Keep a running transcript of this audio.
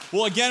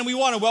Well, again, we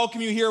want to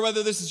welcome you here,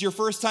 whether this is your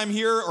first time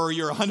here or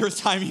your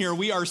 100th time here.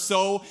 We are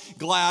so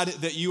glad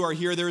that you are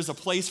here. There is a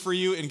place for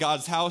you in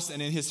God's house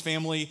and in his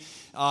family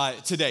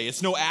today.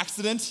 It's no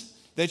accident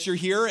that you're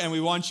here, and we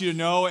want you to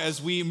know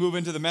as we move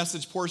into the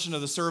message portion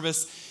of the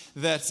service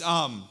that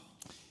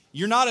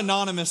you're not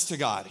anonymous to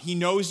God. He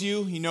knows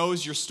you. He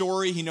knows your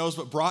story. He knows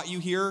what brought you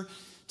here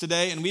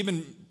today, and we've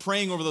been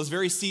praying over those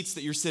very seats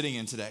that you're sitting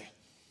in today.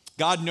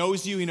 God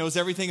knows you. He knows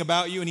everything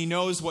about you, and he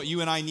knows what you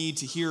and I need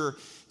to hear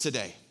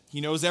today. He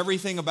knows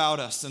everything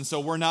about us, and so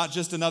we're not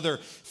just another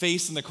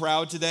face in the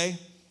crowd today,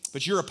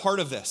 but you're a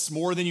part of this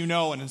more than you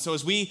know. And so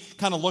as we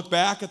kind of look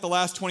back at the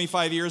last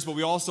 25 years, but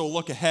we also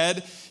look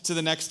ahead to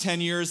the next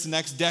 10 years, the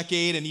next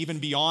decade, and even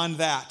beyond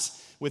that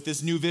with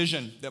this new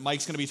vision that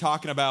Mike's going to be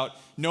talking about,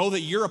 know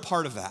that you're a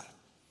part of that.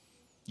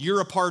 You're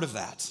a part of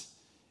that.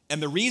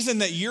 And the reason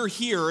that you're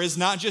here is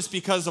not just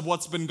because of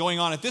what's been going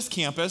on at this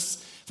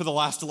campus for the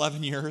last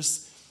 11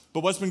 years,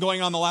 but what's been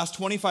going on the last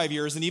 25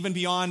 years and even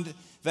beyond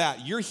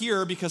that. You're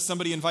here because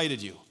somebody invited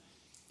you.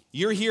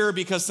 You're here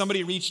because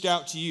somebody reached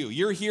out to you.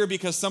 You're here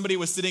because somebody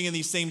was sitting in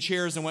these same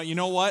chairs and went, you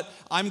know what?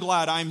 I'm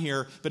glad I'm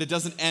here, but it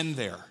doesn't end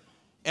there.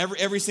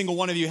 Every single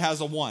one of you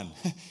has a one,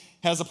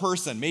 has a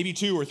person, maybe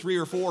two or three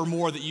or four or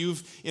more that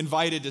you've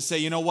invited to say,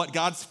 you know what?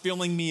 God's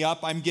filling me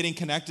up. I'm getting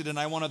connected, and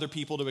I want other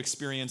people to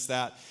experience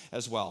that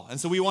as well. And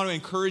so we want to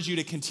encourage you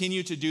to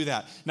continue to do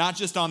that, not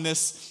just on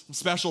this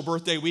special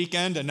birthday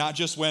weekend and not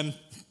just when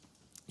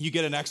you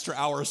get an extra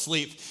hour of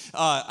sleep.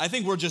 I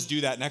think we'll just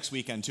do that next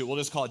weekend too. We'll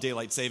just call it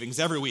daylight savings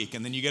every week,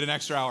 and then you get an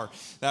extra hour.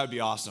 That would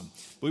be awesome.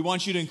 We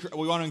want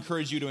to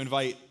encourage you to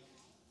invite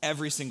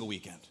every single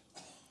weekend.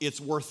 It's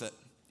worth it.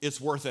 It's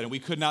worth it, and we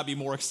could not be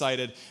more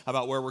excited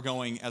about where we're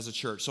going as a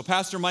church. So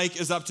Pastor Mike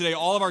is up today.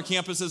 All of our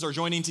campuses are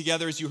joining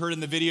together, as you heard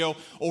in the video,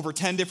 over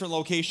 10 different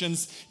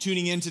locations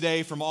tuning in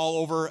today from all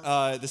over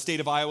the state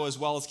of Iowa as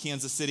well as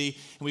Kansas City,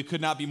 and we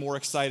could not be more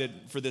excited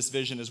for this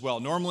vision as well.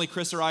 Normally,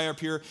 Chris or I are up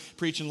here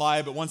preaching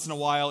live, but once in a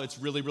while, it's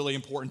really, really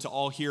important to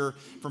all hear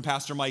from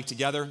Pastor Mike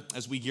together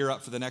as we gear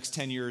up for the next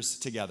 10 years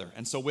together.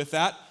 And so with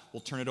that,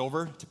 we'll turn it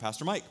over to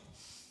Pastor Mike.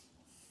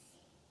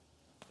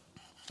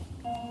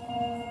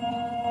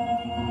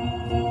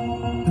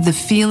 The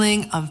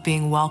feeling of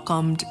being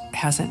welcomed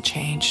hasn't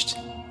changed.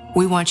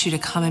 We want you to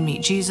come and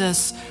meet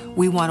Jesus.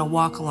 We want to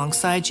walk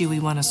alongside you. We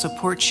want to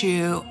support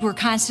you. We're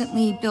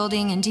constantly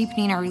building and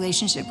deepening our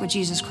relationship with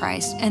Jesus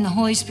Christ, and the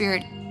Holy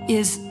Spirit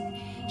is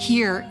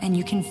here, and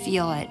you can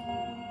feel it.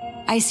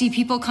 I see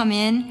people come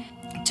in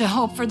to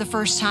Hope for the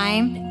first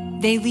time.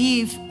 They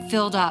leave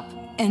filled up,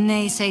 and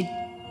they say,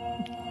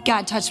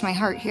 God touched my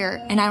heart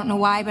here, and I don't know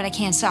why, but I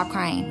can't stop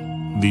crying.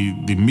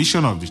 The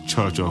mission of the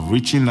church of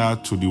reaching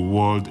out to the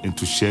world and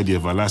to share the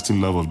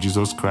everlasting love of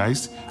Jesus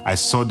Christ, I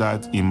saw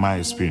that in my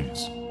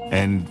experience.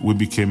 And we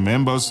became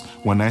members.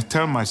 When I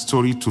tell my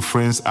story to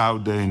friends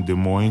out there in Des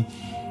Moines,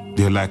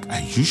 they're like, are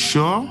you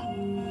sure?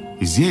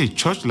 Is there a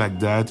church like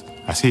that?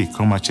 I say,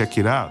 come and check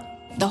it out.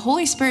 The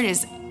Holy Spirit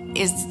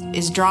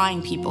is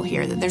drawing people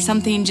here, that there's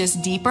something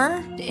just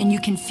deeper. And you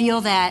can feel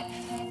that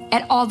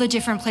at all the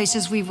different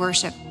places we've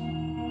worshiped.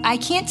 I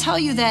can't tell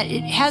you that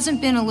it hasn't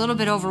been a little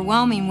bit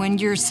overwhelming when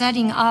you're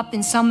setting up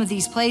in some of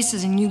these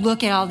places and you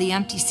look at all the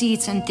empty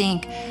seats and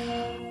think,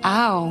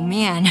 oh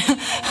man,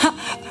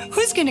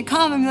 who's gonna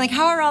come? I'm like,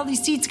 how are all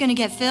these seats gonna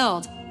get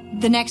filled?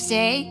 The next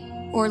day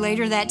or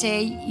later that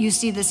day, you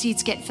see the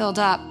seats get filled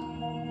up.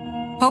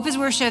 Hope has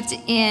worshiped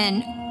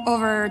in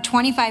over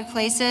 25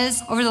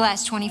 places over the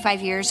last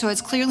 25 years, so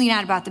it's clearly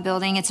not about the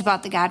building, it's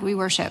about the God we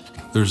worship.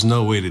 There's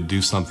no way to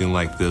do something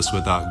like this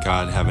without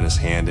God having his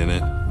hand in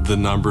it. The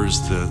numbers,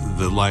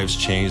 the lives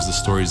change, the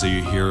stories that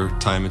you hear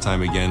time and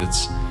time again,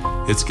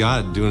 it's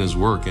God doing his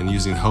work and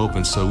using hope,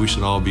 and so we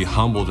should all be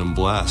humbled and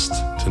blessed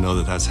to know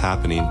that that's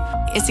happening.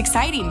 It's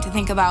exciting to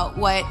think about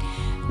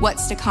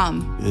what's to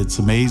come. It's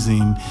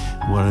amazing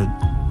what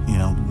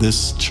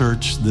this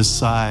church this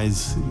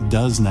size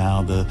does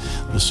now,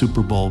 the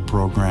Super Bowl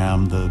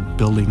program, the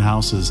building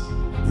houses.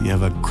 You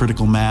have a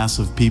critical mass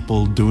of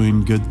people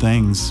doing good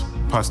things.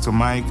 Pastor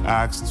Mike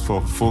asked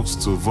for folks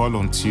to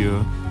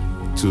volunteer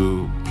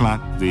to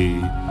plant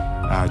the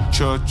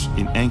church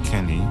in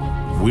Ankeny.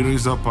 We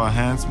raised up our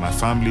hands, my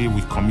family,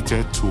 we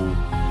committed to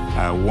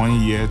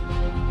 1 year.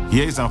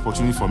 Here is an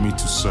opportunity for me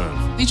to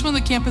serve. Each one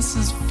of the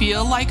campuses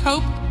feel like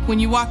Hope. When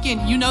you walk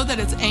in, you know that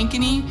it's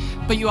Ankeny,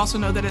 but you also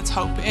know that it's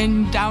Hope.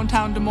 In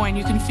downtown Des Moines,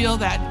 you can feel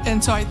that.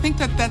 And so I think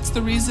that that's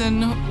the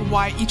reason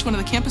why each one of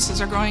the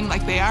campuses are growing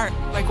like they are,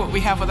 like what we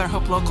have with our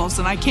Hope Locals.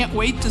 And I can't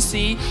wait to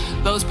see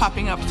those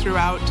popping up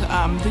throughout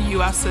the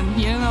U.S. and,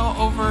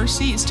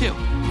 overseas too.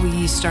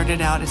 We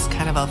started out as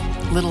kind of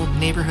a little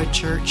neighborhood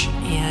church,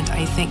 and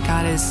I think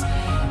God is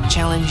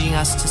challenging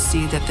us to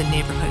see that the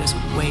neighborhood is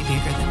way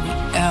bigger than we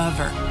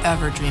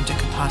ever dreamed it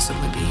could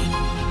possibly be.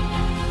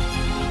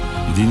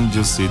 He didn't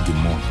just say Des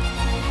Moines.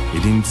 He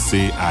didn't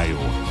say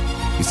Iowa.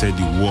 He said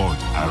the world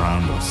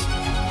around us.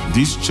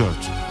 This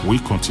church will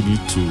continue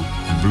to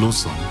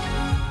blossom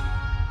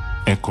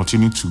and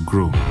continue to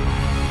grow.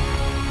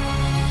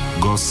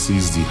 God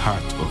sees the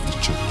heart of the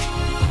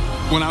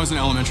church. When I was in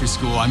elementary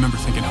school, I remember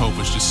thinking Hope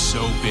was just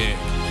so big.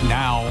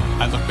 Now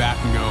I look back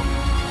and go,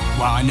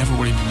 wow, I never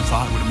would have even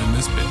thought it would have been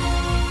this big.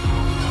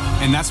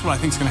 And that's what I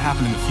think is going to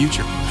happen in the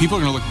future.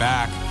 People are going to look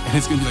back and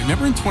it's going to be like,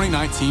 remember in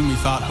 2019 we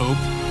thought Hope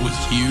was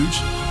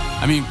huge?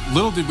 I mean,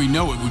 little did we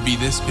know it would be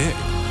this big.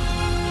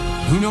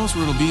 Who knows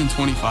where it'll be in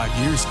 25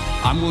 years?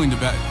 I'm willing to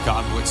bet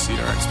God will exceed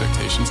our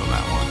expectations on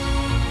that one.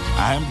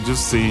 I am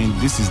just saying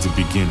this is the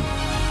beginning.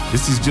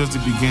 This is just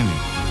the beginning.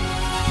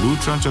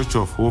 Lutheran Church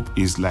of Hope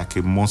is like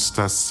a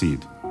mustard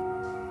seed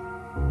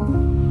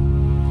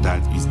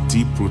that is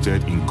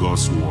deep-rooted in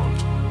God's word.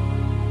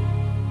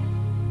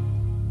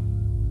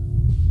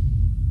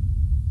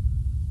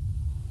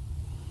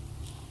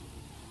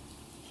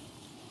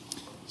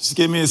 Just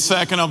give me a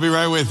second, I'll be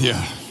right with you.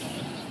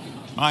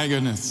 My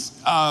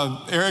goodness.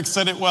 Eric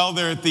said it well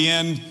there at the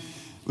end.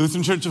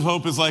 Lutheran Church of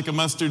Hope is like a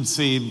mustard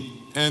seed,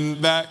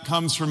 and that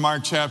comes from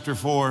Mark chapter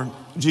 4.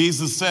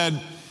 Jesus said,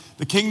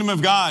 the kingdom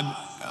of God,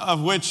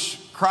 of which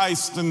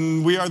Christ,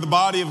 and we are the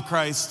body of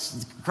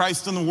Christ,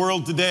 Christ in the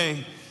world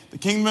today, the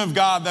kingdom of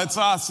God, that's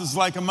us, is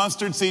like a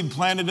mustard seed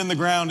planted in the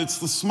ground. It's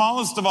the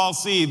smallest of all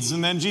seeds.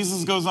 And then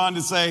Jesus goes on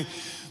to say,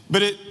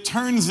 but it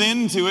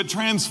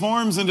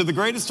transforms into the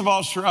greatest of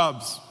all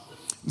shrubs.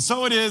 And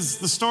so it is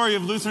the story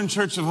of Lutheran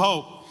Church of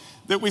Hope,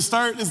 that we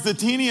start as the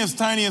teeniest,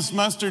 tiniest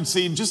mustard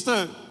seed.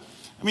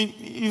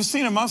 You've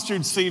seen a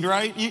mustard seed,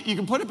 right? You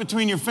can put it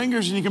between your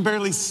fingers and you can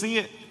barely see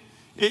it.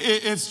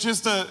 It's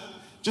just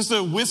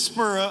a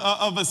whisper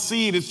of a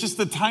seed. It's just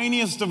the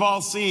tiniest of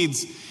all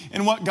seeds.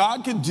 And what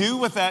God could do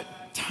with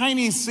that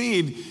tiny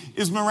seed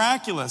is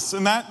miraculous.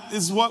 And that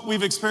is what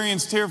we've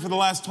experienced here for the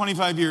last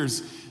 25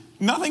 years.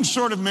 Nothing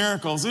short of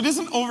miracles. It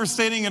isn't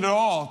overstating it at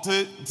all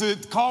to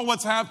call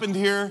what's happened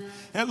here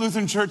at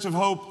Lutheran Church of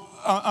Hope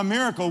a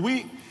miracle.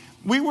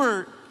 We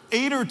were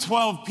 8 or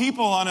 12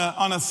 people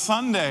on a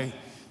Sunday.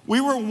 We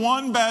were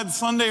one bad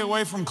Sunday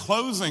away from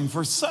closing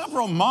for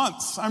several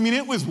months. I mean,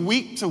 it was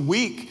week to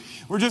week.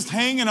 We're just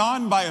hanging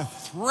on by a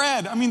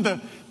thread. I mean,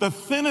 the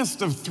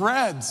thinnest of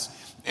threads.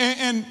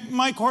 And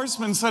Mike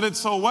Horstman said it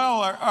so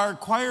well.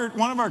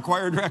 One of our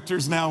choir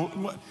directors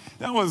now,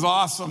 that was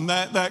awesome,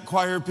 that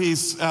choir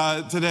piece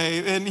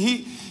today. And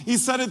he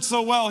said it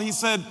so well. He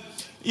said,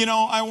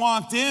 I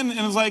walked in and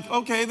it was like,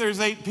 okay, there's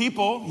 8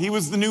 people. He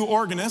was the new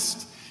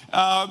organist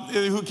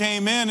who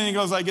came in and he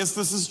goes, I guess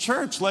this is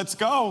church. Let's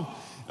go.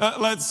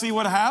 Let's see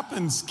what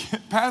happens.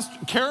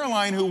 Pastor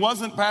Caroline, who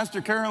wasn't Pastor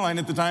Caroline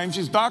at the time,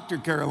 she's Dr.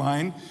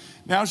 Caroline.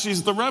 Now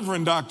she's the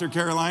Reverend Dr.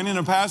 Caroline, and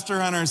a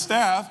pastor on our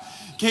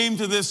staff came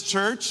to this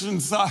church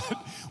and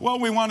thought, well,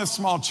 we want a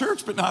small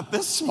church, but not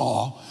this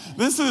small.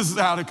 This is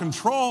out of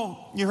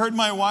control. You heard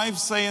my wife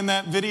say in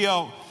that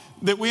video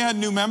that we had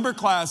new member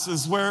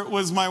classes where it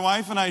was my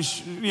wife and I,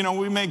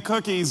 we made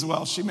cookies.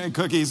 Well, she made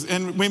cookies,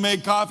 and we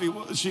made coffee.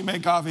 Well, she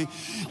made coffee.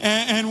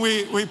 And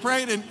we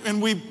prayed,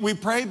 and we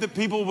prayed that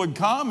people would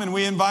come, and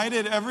we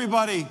invited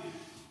everybody.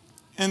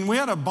 And we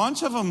had a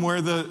bunch of them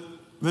where the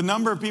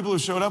number of people who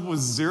showed up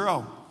was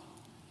 0.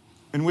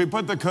 And we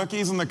put the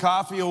cookies and the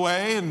coffee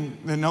away,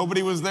 and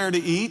nobody was there to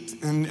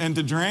eat and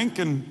to drink,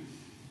 and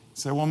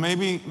said, well,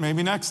 maybe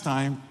next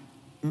time.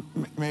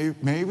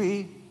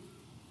 Maybe.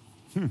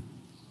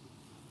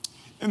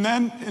 And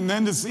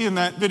then to see in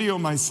that video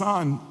my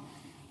son,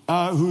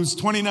 who's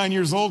 29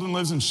 years old and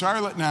lives in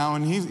Charlotte now,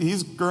 and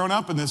he's grown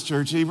up in this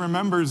church. He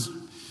remembers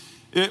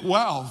it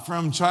well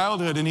from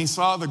childhood, and he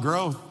saw the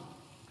growth.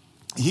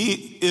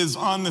 He is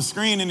on the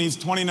screen, and he's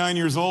 29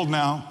 years old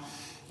now.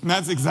 And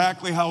that's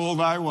exactly how old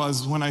I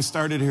was when I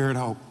started here at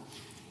Hope.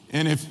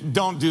 And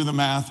don't do the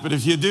math, but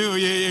if you do,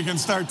 you can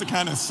start to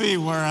kind of see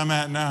where I'm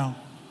at now.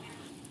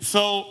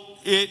 So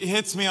it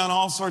hits me on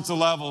all sorts of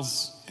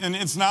levels. And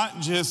it's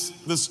not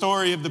just the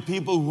story of the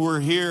people who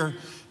were here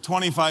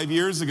 25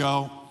 years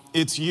ago.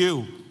 It's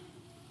you.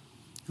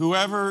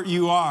 Whoever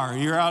you are,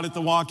 you're out at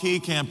the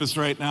Waukee campus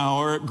right now,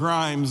 or at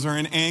Grimes, or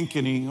in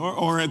Ankeny,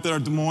 or at the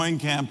Des Moines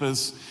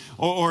campus,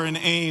 or in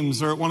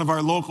Ames, or at one of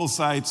our local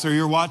sites, or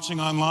you're watching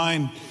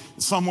online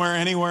somewhere,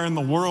 anywhere in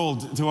the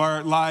world to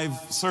our live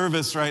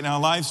service right now,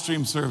 live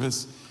stream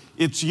service.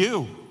 It's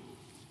you.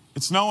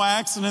 It's no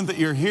accident that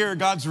you're here.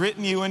 God's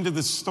written you into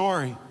this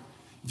story.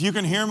 If you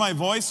can hear my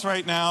voice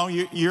right now,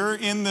 you're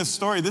in this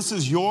story. This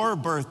is your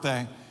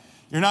birthday.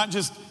 You're not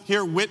just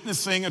here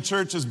witnessing a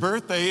church's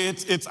birthday.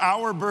 It's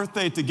our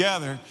birthday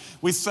together.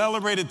 We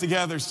celebrate it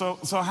together. So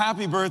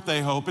happy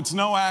birthday, Hope. It's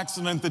no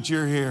accident that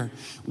you're here.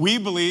 We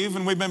believe,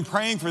 and we've been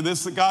praying for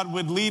this, that God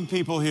would lead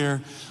people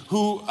here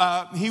who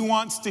he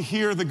wants to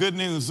hear the good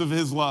news of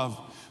his love,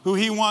 who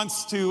he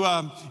wants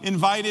to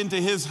invite into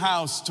his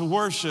house to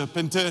worship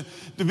and to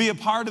be a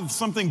part of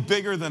something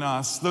bigger than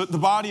us, the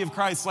body of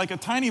Christ, like a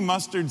tiny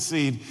mustard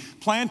seed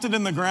planted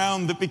in the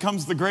ground that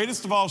becomes the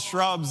greatest of all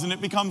shrubs, and it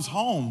becomes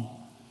home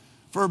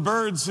for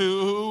birds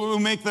who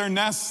make their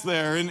nests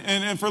there,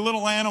 and for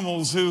little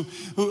animals who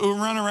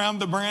run around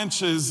the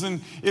branches,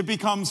 and it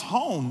becomes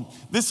home.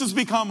 This has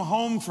become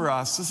home for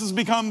us. This has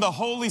become the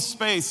holy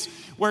space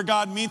where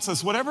God meets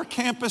us. Whatever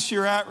campus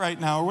you're at right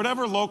now, or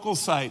whatever local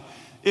site,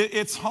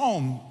 it's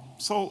home.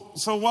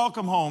 So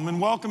welcome home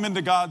and welcome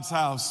into God's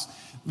house.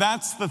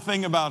 That's the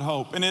thing about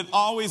hope. And it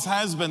always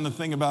has been the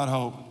thing about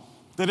hope,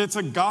 that it's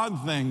a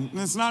God thing. And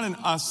it's not an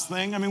us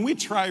thing. I mean, we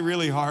try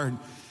really hard,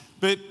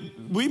 but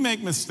we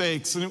make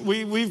mistakes. And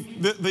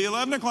the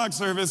 11 o'clock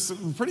service,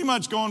 pretty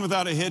much going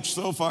without a hitch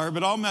so far,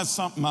 but I'll mess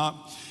something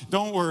up.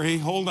 Don't worry,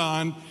 hold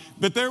on.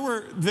 But there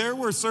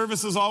were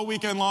services all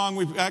weekend long.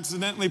 We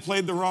accidentally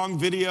played the wrong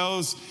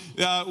videos.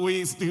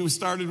 We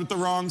started with the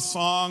wrong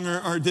song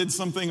or did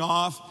something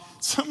off.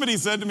 Somebody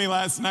said to me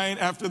last night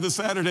after the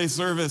Saturday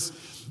service,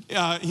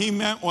 he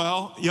meant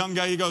well, young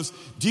guy, he goes,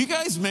 do you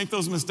guys make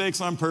those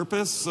mistakes on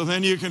purpose so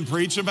then you can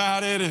preach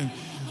about it? And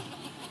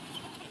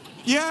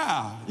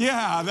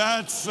yeah,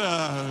 that's,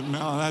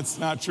 no, that's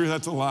not true.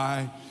 That's a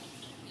lie.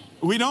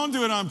 We don't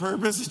do it on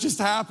purpose. It just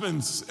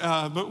happens.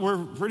 But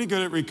we're pretty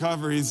good at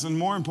recoveries. And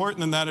more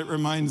important than that, it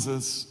reminds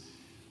us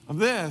of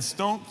this.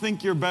 Don't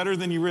think you're better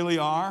than you really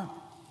are.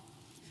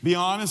 Be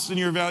honest in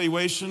your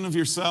evaluation of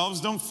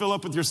yourselves. Don't fill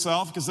up with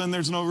yourself, because then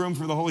there's no room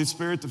for the Holy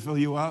Spirit to fill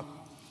you up.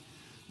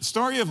 The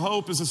story of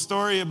hope is a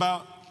story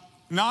about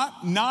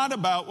not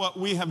about what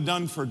we have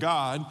done for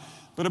God,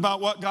 but about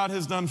what God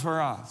has done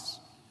for us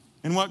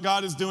and what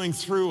God is doing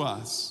through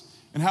us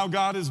and how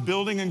God is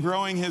building and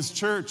growing his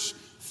church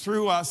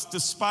through us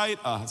despite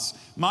us.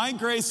 My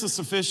grace is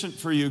sufficient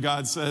for you,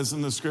 God says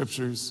in the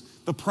scriptures,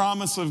 the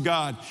promise of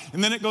God.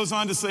 And then it goes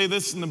on to say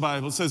this in the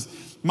Bible. It says,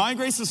 my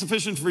grace is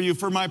sufficient for you,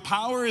 for my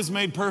power is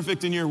made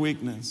perfect in your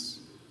weakness.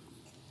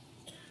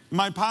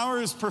 My power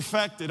is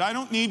perfected. I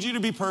don't need you to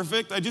be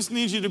perfect. I just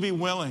need you to be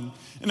willing.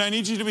 And I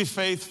need you to be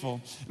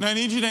faithful. And I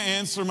need you to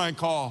answer my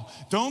call.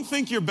 Don't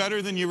think you're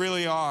better than you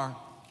really are.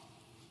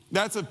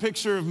 That's a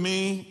picture of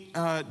me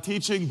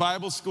teaching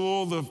Bible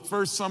school the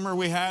first summer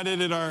we had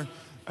it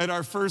at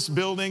our first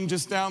building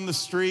just down the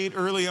street.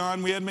 Early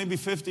on, we had maybe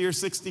 50 or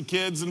 60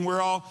 kids, and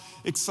we're all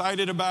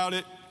excited about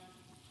it.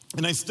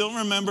 And I still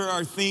remember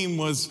our theme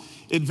was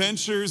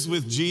Adventures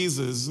with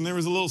Jesus. And there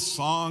was a little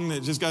song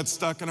that just got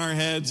stuck in our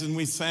heads, and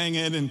we sang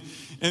it.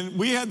 And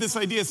we had this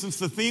idea, since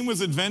the theme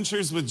was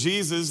Adventures with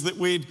Jesus, that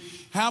we'd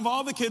have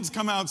all the kids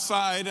come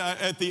outside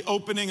at the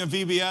opening of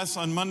VBS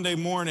on Monday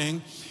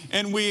morning,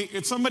 and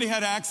somebody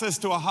had access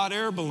to a hot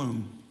air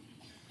balloon.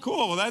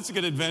 Cool, well, that's a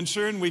good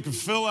adventure, and we could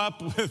fill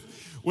up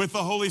with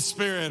the Holy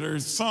Spirit or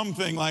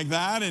something like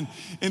that.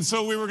 And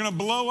so we were going to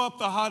blow up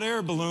the hot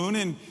air balloon.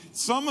 And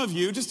some of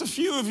you, just a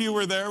few of you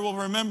were there, will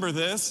remember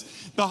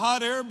this. The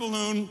hot air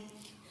balloon,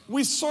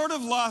 we sort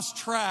of lost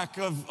track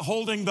of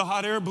holding the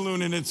hot air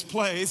balloon in its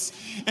place.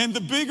 And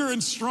the bigger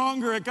and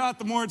stronger it got,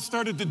 the more it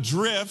started to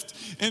drift.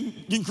 And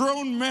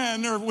grown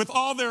men are with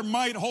all their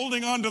might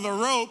holding onto the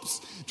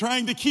ropes,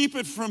 trying to keep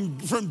it from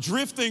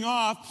drifting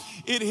off.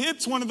 It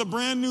hits one of the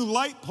brand new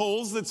light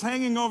poles that's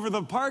hanging over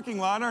the parking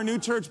lot, our new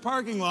church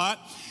parking lot.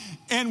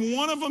 And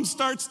one of them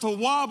starts to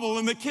wobble,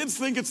 and the kids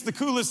think it's the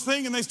coolest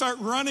thing, and they start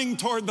running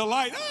toward the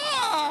light.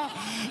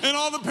 Ah! And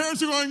all the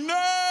parents are going,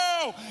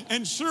 no!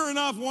 And sure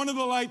enough, one of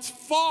the lights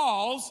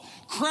falls,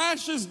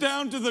 crashes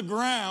down to the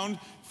ground.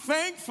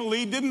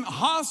 Thankfully, didn't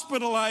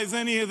hospitalize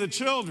any of the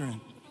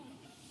children.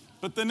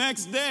 But the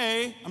next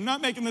day, I'm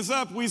not making this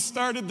up, we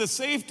started the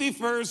Safety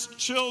First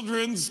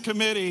Children's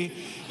Committee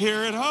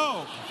here at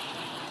Hope.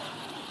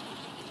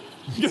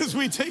 Because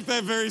we take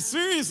that very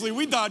seriously.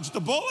 We dodged the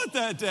bullet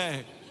that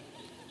day.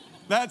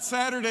 That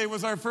Saturday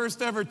was our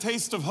first ever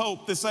Taste of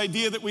Hope, this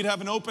idea that we'd have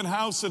an open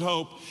house at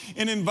Hope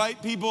and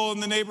invite people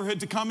in the neighborhood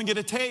to come and get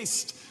a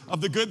taste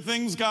of the good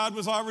things God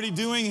was already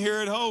doing here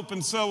at Hope.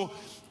 And so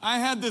I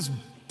had this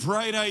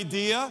bright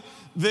idea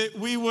that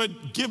we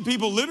would give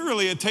people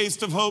literally a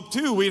taste of hope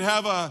too. We'd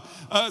have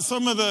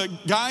some of the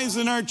guys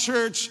in our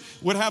church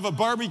would have a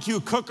barbecue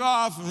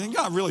cook-off, and they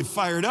got really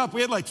fired up.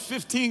 We had like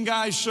 15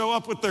 guys show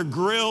up with their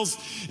grills,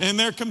 and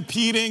they're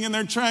competing, and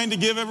they're trying to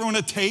give everyone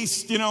a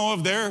taste,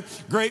 of their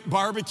great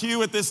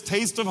barbecue at this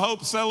Taste of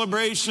Hope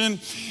celebration.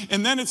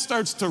 And then it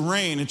starts to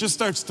rain. It just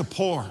starts to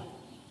pour.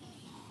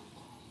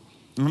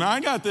 And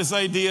I got this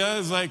idea,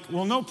 it's like,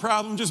 well, no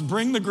problem, just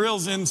bring the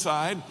grills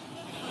inside.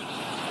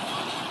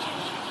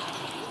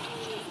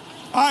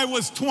 I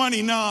was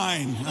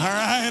 29, all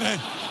right?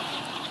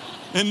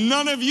 And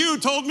none of you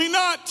told me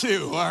not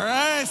to, all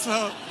right?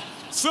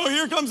 So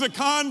here comes a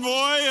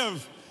convoy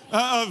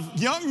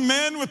of young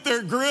men with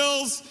their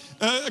grills,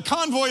 a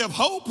convoy of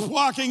hope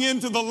walking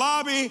into the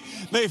lobby.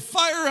 They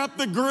fire up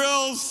the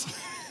grills.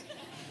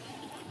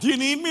 Do you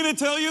need me to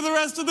tell you the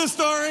rest of the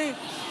story?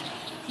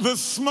 The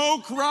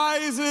smoke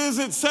rises,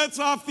 it sets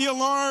off the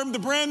alarm. The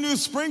brand new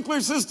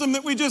sprinkler system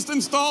that we just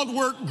installed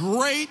worked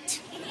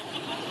great.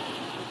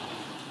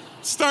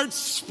 Starts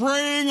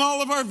spraying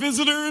all of our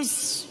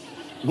visitors.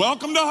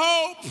 Welcome to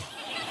Hope.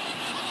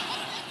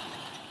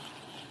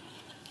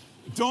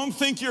 Don't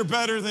think you're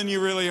better than you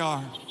really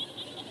are.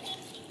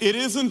 It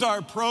isn't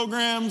our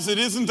programs. It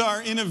isn't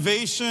our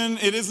innovation.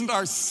 It isn't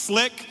our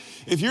slick.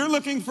 If you're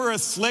looking for a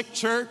slick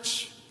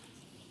church,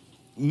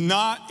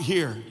 not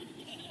here.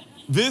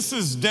 This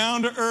is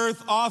down to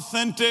earth,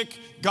 authentic,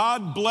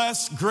 God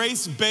bless,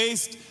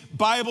 grace-based,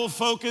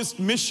 Bible-focused,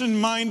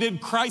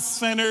 mission-minded,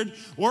 Christ-centered.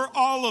 We're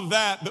all of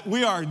that, but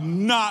we are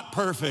not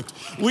perfect.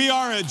 We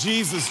are a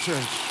Jesus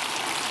church.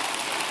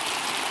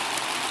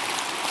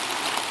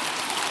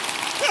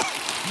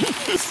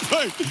 It's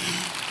like,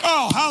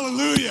 oh,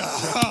 hallelujah.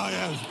 Oh,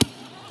 yeah.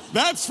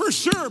 That's for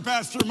sure,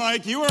 Pastor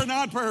Mike. You are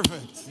not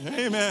perfect.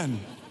 Amen.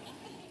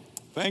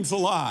 Thanks a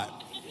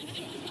lot.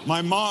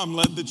 My mom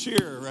led the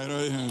cheer, right?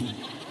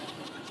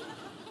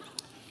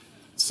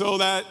 So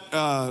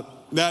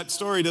that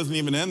story doesn't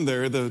even end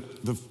there.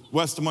 The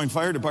West Des Moines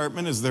Fire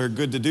Department, as they're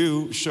good to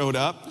do, showed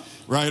up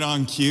right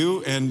on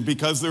cue. And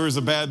because there was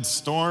a bad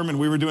storm and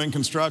we were doing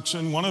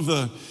construction,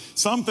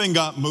 something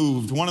got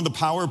moved. One of the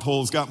power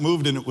poles got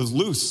moved and it was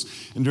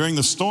loose. And during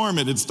the storm,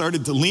 it had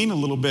started to lean a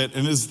little bit.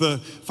 And as the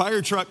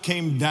fire truck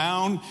came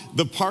down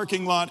the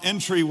parking lot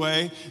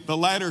entryway, the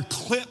ladder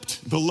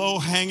clipped the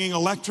low-hanging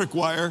electric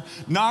wire,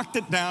 knocked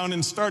it down,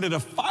 and started a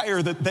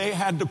fire that they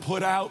had to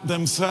put out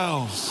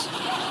themselves.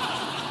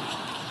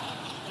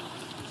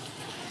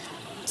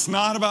 It's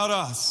not about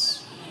us.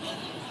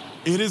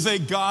 It is a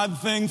God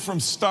thing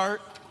from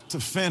start to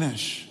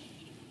finish.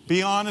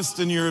 Be honest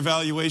in your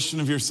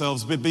evaluation of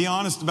yourselves, but be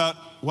honest about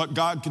what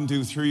God can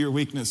do through your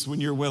weakness when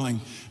you're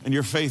willing and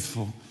you're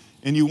faithful.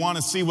 And you want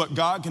to see what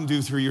God can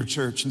do through your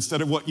church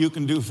instead of what you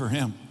can do for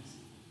him.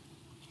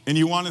 And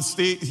you want to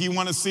see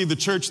the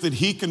church that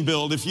he can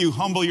build if you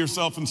humble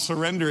yourself and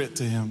surrender it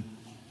to him,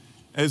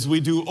 as we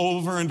do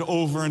over and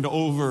over and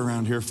over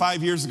around here.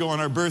 5 years ago on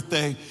our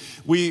birthday,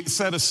 we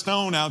set a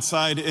stone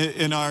outside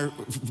in our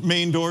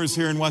main doors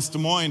here in West Des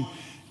Moines.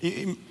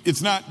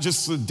 It's not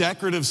just a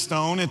decorative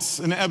stone, it's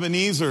an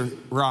Ebenezer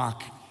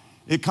rock.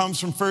 It comes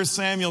from 1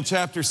 Samuel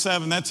chapter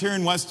 7. That's here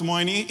in West Des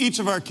Moines. Each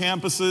of our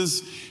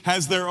campuses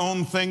has their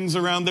own things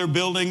around their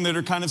building that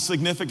are kind of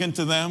significant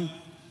to them.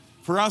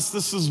 For us,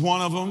 this is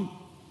one of them.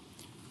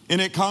 And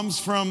it comes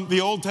from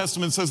the Old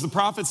Testament. It says the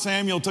prophet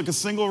Samuel took a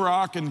single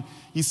rock and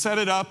he set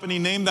it up and he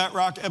named that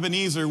rock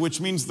Ebenezer,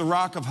 which means the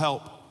rock of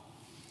help.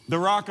 The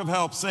rock of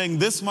help, saying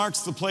this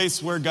marks the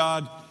place where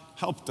God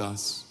helped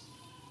us.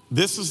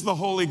 This is the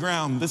holy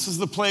ground. This is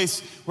the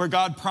place where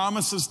God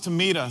promises to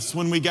meet us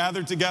when we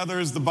gather together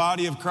as the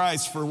body of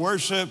Christ for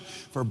worship,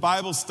 for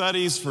Bible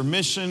studies, for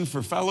mission,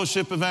 for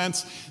fellowship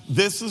events.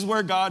 This is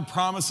where God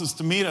promises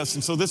to meet us.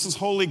 And so this is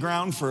holy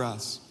ground for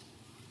us.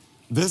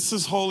 This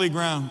is holy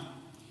ground.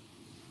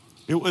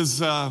 It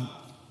was a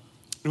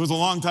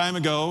long time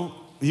ago,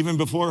 even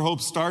before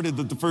Hope started,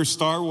 that the first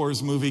Star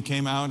Wars movie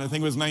came out. I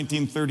think it was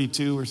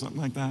 1932 or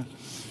something like that.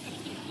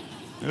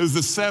 It was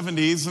the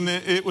 70s, and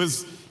it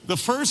was the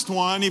first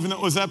one, even though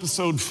it was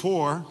episode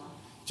 4.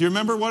 Do you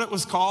remember what it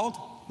was called?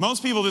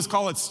 Most people just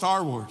call it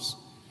Star Wars.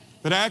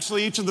 But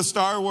actually, each of the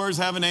Star Wars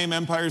have a name: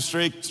 Empire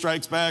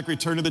Strikes Back,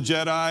 Return of the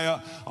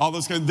Jedi, all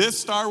those kinds. This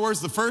Star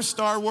Wars, the first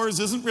Star Wars,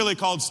 isn't really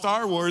called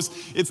Star Wars.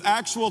 Its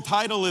actual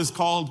title is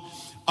called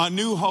A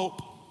New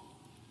Hope.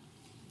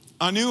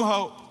 A New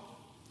Hope.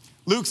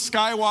 Luke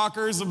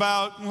Skywalker is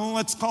about,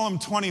 let's call him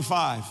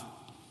 25.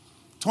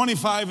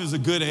 25 is a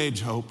good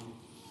age, Hope.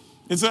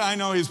 I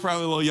know he's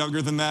probably a little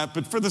younger than that,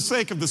 but for the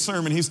sake of the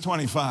sermon, he's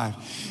 25.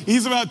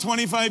 He's about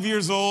 25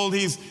 years old.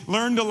 He's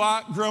learned a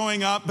lot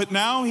growing up, but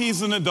now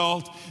he's an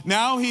adult.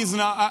 Now he's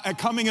a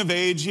coming of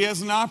age. He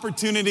has an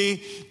opportunity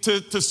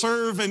to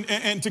serve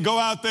and to go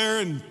out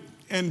there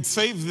and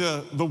save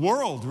the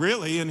world,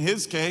 really, in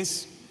his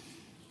case.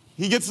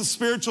 He gets a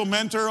spiritual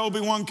mentor,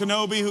 Obi-Wan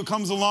Kenobi, who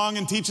comes along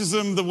and teaches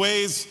him the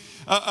ways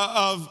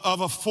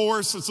of a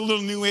force. It's a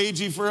little new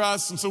agey for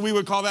us, and so we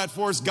would call that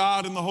force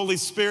God and the Holy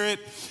Spirit.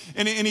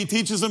 And he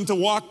teaches him to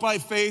walk by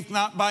faith,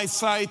 not by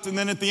sight. And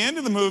then at the end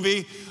of the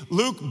movie,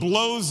 Luke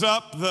blows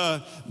up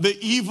the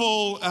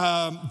evil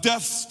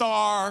Death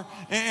Star,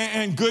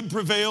 and good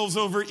prevails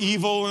over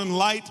evil, and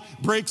light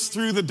breaks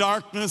through the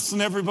darkness,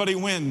 and everybody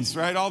wins,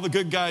 right? All the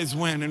good guys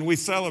win, and we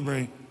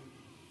celebrate.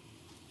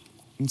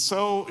 And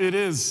so it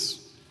is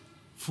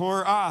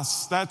for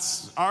us.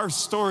 That's our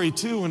story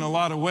too, in a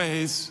lot of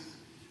ways.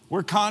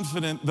 We're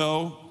confident,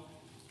 though,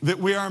 that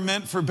we are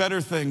meant for better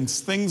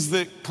things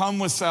that come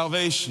with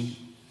salvation,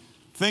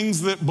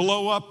 things that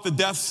blow up the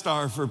Death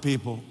Star for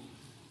people,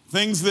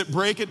 things that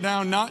break it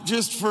down not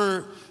just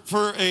for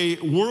a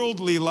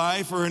worldly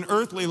life or an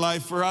earthly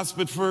life for us,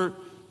 but for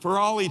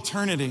all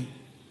eternity.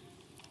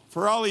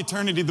 For all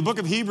eternity. The book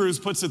of Hebrews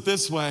puts it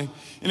this way,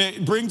 and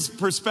it brings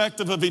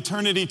perspective of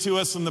eternity to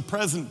us in the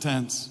present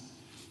tense.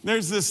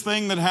 There's this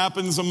thing that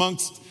happens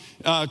amongst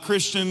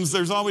Christians.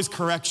 There's always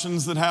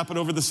corrections that happen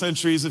over the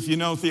centuries if you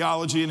know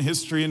theology and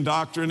history and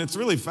doctrine. It's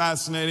really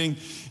fascinating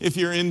if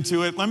you're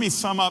into it. Let me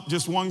sum up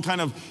just one kind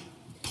of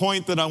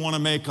point that I want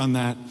to make on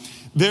that.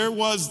 There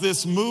was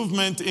this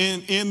movement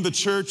in the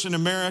church in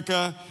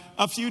America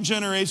a few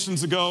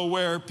generations ago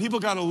where people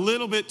got a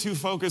little bit too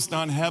focused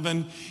on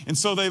heaven, and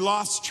so they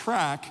lost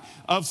track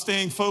of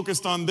staying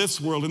focused on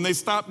this world, and they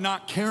stopped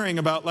not caring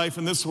about life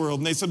in this world.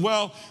 And they said,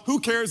 well, who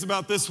cares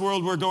about this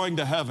world? We're going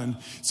to heaven.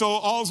 So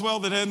all's well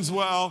that ends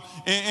well.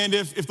 And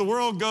if the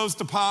world goes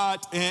to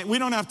pot, and we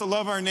don't have to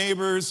love our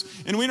neighbors,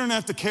 and we don't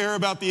have to care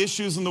about the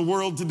issues in the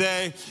world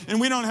today,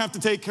 and we don't have to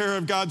take care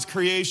of God's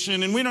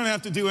creation, and we don't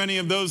have to do any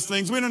of those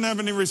things. We don't have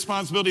any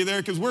responsibility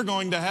there because we're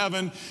going to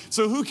heaven.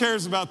 So who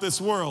cares about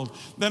this world?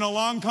 Then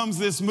along comes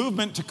this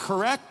movement to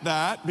correct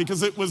that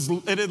because it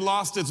had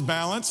lost its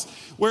balance,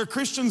 where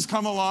Christians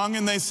come along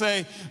and they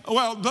say,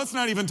 well, let's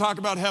not even talk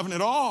about heaven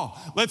at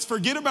all. Let's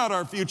forget about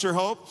our future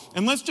hope,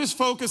 and let's just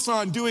focus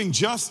on doing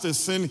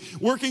justice and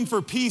working for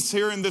peace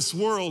here in this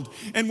world,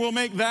 and we'll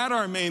make that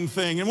our main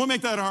thing, and we'll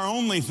make that our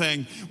only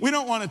thing. We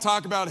don't want to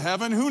talk about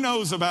heaven. Who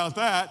knows about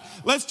that?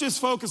 Let's just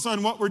focus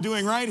on what we're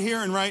doing right here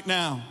and right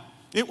now.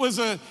 It was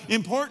an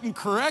important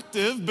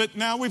corrective, but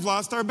now we've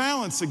lost our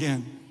balance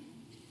again.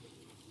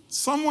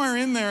 Somewhere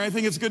in there, I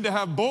think it's good to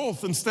have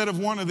both instead of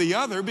one or the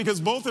other,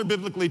 because both are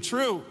biblically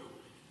true.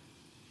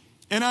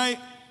 And I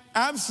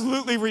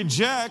absolutely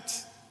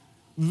reject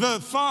the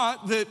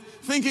thought that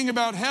thinking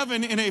about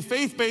heaven in a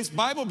faith-based,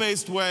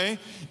 Bible-based way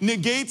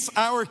negates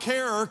our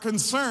care or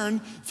concern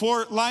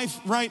for life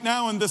right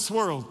now in this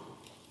world.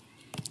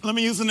 Let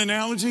me use an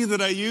analogy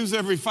that I use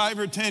every 5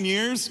 or 10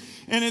 years,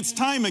 and it's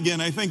time again,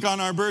 I think,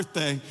 on our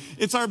birthday.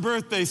 It's our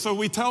birthday, so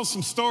we tell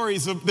some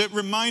stories that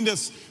remind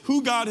us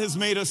who God has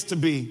made us to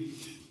be.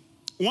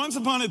 Once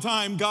upon a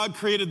time, God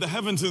created the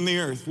heavens and the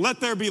earth. Let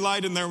there be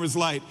light, and there was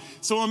light.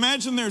 So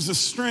imagine there's a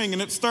string,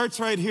 and it starts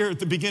right here at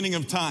the beginning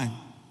of time.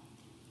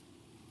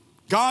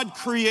 God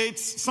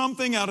creates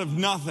something out of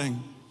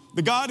nothing.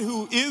 The God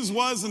who is,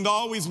 was, and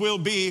always will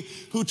be,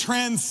 who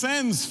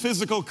transcends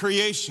physical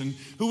creation,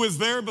 who was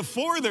there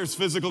before there's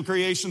physical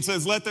creation,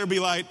 says, let there be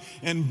light,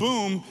 and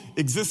boom,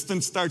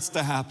 existence starts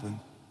to happen.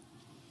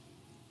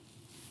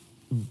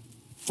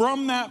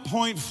 From that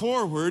point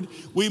forward,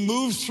 we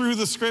move through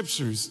the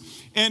scriptures.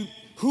 And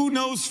who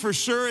knows for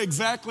sure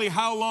exactly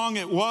how long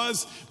it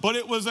was, but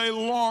it was a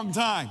long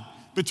time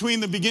between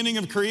the beginning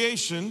of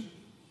creation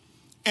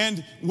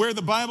and where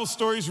the Bible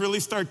stories really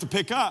start to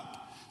pick up.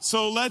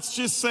 So let's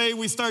just say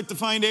we start to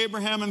find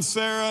Abraham and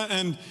Sarah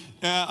and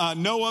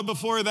Noah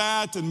before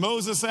that and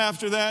Moses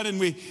after that, and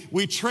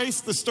we trace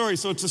the story.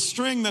 So it's a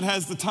string that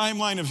has the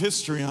timeline of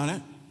history on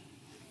it.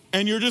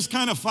 And you're just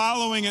kind of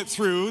following it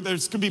through.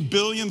 There's could be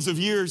billions of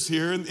years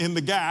here in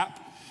the gap.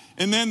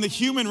 And then the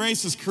human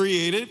race is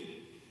created.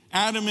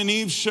 Adam and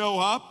Eve show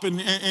up, and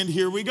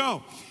here we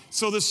go.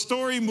 So the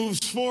story moves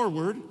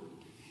forward.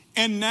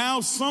 And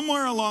now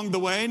somewhere along the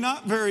way,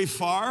 not very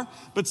far,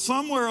 but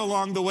somewhere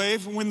along the way,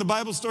 from when the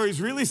Bible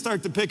stories really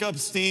start to pick up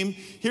steam,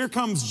 here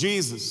comes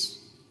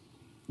Jesus.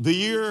 The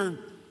year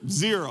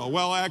 0.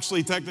 Well,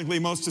 actually, technically,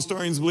 most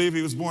historians believe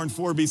he was born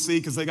 4 BC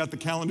because they got the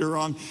calendar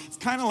wrong. It's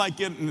kind of like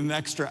getting an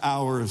extra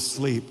hour of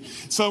sleep.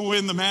 So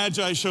when the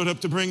Magi showed up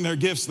to bring their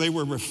gifts, they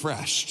were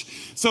refreshed.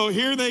 So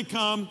here they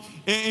come,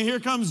 and here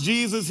comes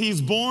Jesus.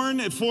 He's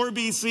born at 4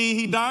 BC.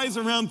 He dies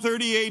around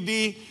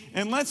 30 AD.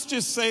 And let's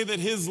just say that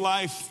his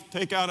life,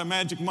 take out a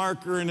magic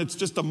marker, and it's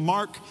just a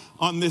mark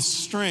on this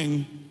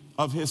string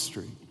of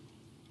history.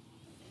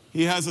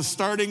 He has a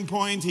starting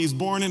point. He's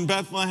born in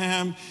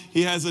Bethlehem.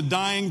 He has a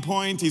dying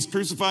point. He's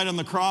crucified on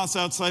the cross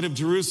outside of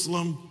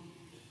Jerusalem.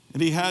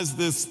 And he has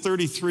this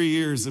 33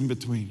 years in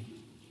between.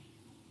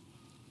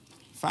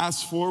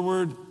 Fast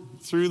forward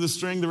through the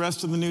string, the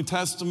rest of the New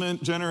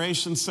Testament,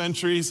 generations,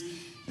 centuries.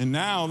 And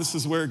now this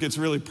is where it gets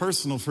really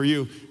personal for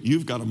you.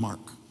 You've got a mark.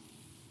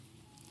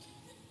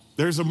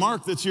 There's a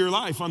mark that's your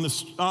life on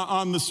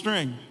the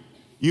string.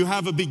 You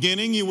have a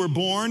beginning. You were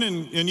born,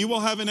 and you will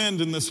have an end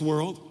in this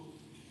world.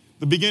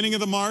 The beginning of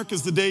the mark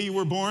is the day you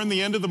were born.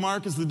 The end of the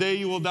mark is the day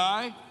you will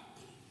die.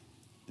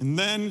 And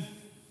then,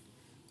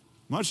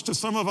 much to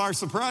some of our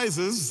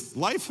surprises,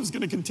 life is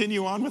going to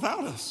continue on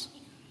without us.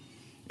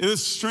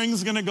 This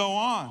string's going to go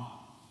on.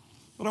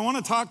 But I want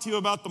to talk to you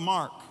about the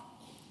mark.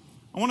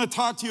 I want to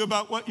talk to you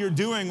about what you're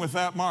doing with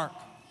that mark.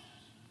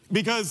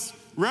 Because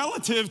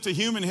relative to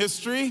human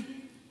history,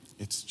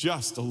 it's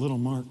just a little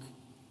mark.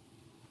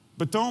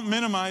 But don't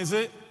minimize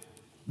it.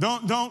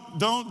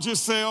 Don't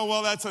just say, oh,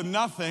 well, that's a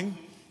nothing.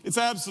 It's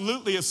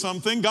absolutely a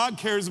something. God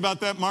cares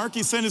about that mark.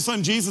 He sent his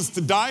son Jesus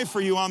to die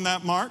for you on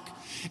that mark.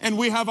 And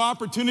we have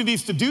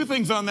opportunities to do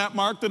things on that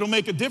mark that'll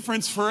make a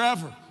difference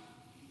forever.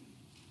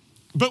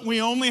 But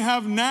we only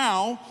have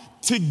now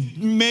to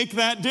make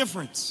that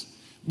difference.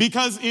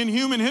 Because in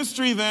human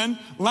history then,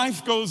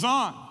 life goes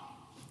on.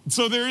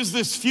 So there is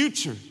this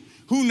future.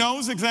 Who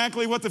knows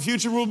exactly what the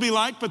future will be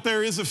like, but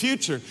there is a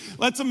future.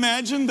 Let's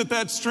imagine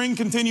that string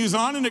continues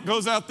on and it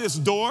goes out this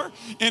door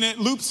and it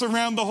loops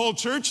around the whole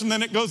church, and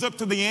then it goes up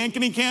to the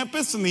Ankeny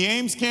campus and the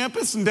Ames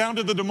campus and down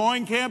to the Des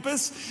Moines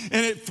campus,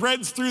 and it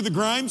threads through the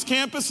Grimes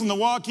campus and the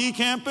Waukee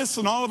campus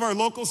and all of our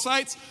local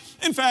sites.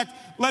 In fact,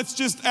 let's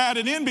just add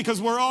it in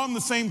because we're all on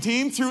the same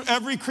team through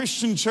every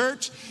Christian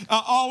church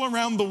all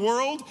around the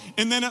world.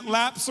 And then it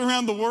laps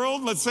around the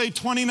world, let's say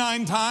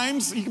 29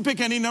 times. You can pick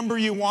any number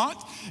you want.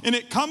 And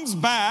it comes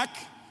back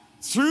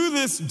through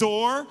this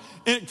door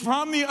and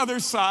from the other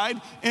side,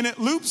 and it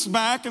loops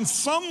back, and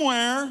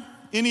somewhere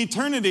in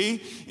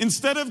eternity,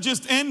 instead of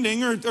just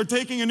ending or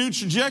taking a new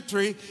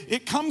trajectory,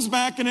 it comes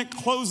back and it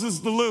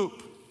closes the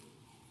loop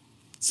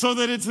so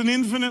that it's an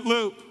infinite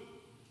loop.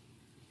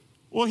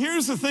 Well,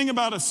 here's the thing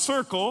about a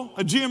circle,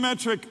 a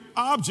geometric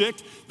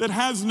object that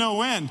has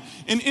no end.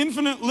 An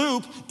infinite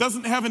loop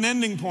doesn't have an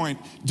ending point.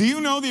 Do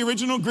you know the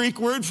original Greek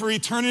word for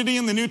eternity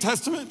in the New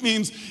Testament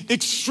means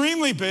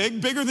extremely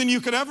big, bigger than you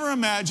could ever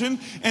imagine,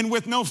 and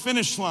with no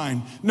finish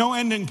line, no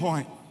ending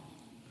point.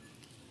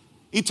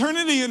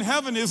 Eternity in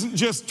heaven isn't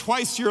just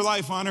twice your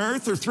life on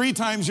earth, or 3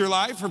 times your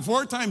life, or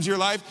 4 times your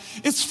life.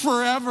 It's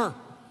forever.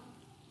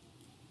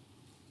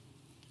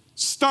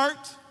 Start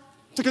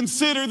to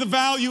consider the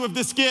value of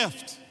this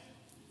gift.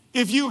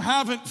 If you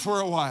haven't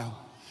for a while,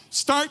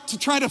 start to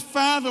try to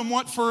fathom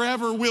what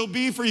forever will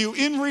be for you.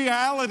 In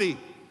reality,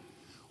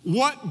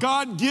 what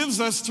God gives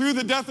us through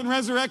the death and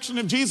resurrection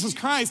of Jesus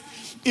Christ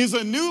is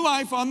a new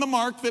life on the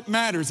mark that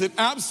matters. It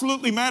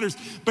absolutely matters,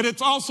 but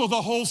it's also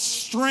the whole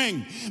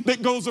string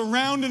that goes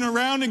around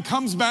and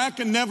comes back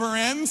and never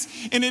ends.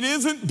 And it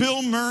isn't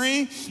Bill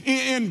Murray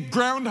in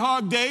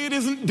Groundhog Day. It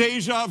isn't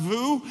deja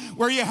vu,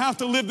 where you have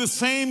to live the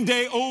same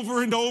day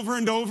over and over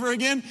and over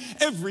again.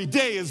 Every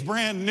day is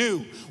brand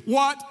new.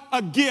 What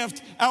a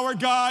gift our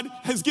God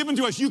has given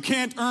to us. You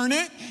can't earn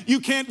it. You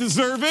can't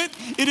deserve it.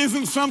 It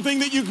isn't something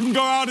that you can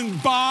go out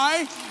and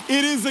buy.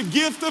 It is a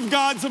gift of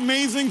God's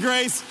amazing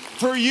grace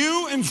for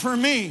you and for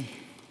me.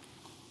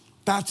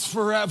 That's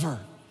forever.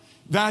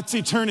 That's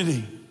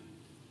eternity.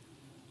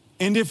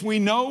 And if we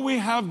know we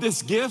have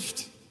this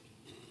gift,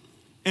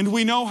 and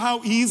we know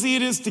how easy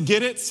it is to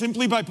get it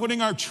simply by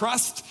putting our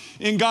trust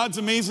in God's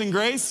amazing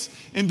grace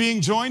and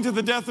being joined to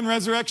the death and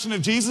resurrection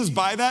of Jesus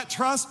by that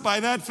trust, by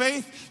that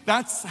faith,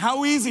 that's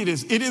how easy it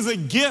is. It is a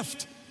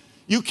gift.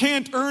 You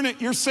can't earn it.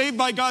 You're saved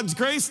by God's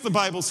grace, the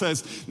Bible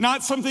says.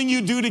 Not something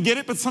you do to get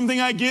it, but something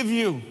I give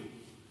you.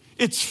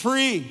 It's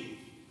free.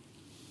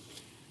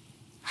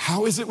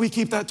 How is it we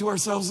keep that to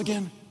ourselves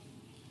again?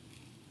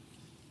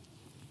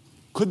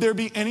 Could there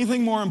be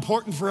anything more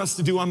important for us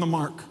to do on the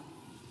mark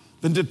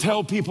than to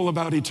tell people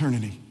about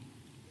eternity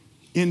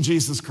in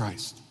Jesus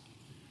Christ?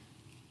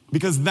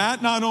 Because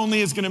that not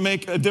only is going to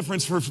make a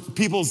difference for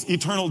people's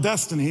eternal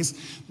destinies,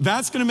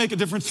 that's going to make a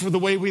difference for the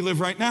way we live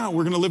right now.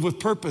 We're going to live with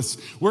purpose.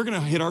 We're going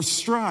to hit our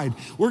stride.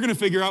 We're going to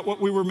figure out what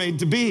we were made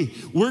to be.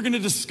 We're going to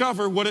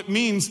discover what it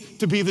means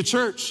to be the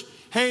church.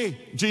 Hey,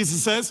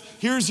 Jesus says,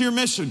 here's your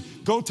mission.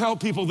 Go tell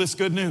people this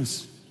good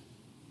news.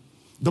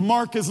 The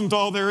mark isn't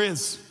all there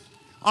is.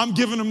 I'm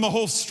giving them the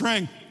whole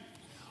strength.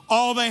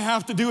 All they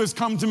have to do is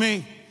come to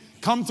me,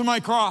 come to my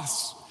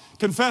cross,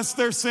 confess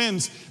their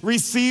sins,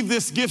 receive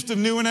this gift of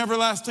new and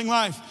everlasting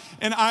life,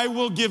 and I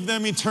will give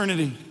them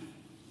eternity.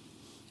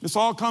 This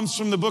all comes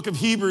from the book of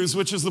Hebrews,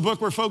 which is the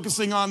book we're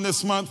focusing on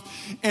this month.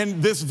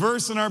 And this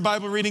verse in our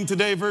Bible reading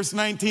today, verse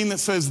 19, that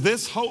says,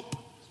 this hope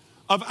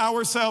of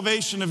our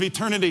salvation of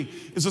eternity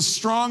is a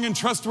strong and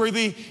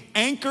trustworthy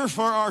anchor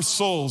for our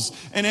souls.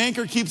 An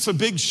anchor keeps a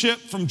big ship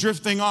from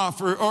drifting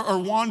off or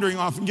wandering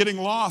off and getting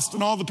lost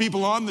and all the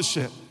people on the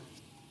ship.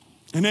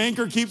 An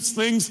anchor keeps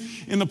things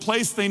in the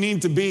place they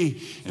need to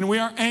be. And we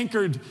are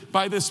anchored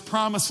by this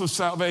promise of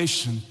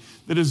salvation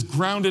that is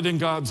grounded in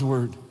God's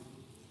word.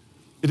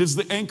 It is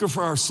the anchor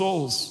for our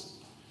souls.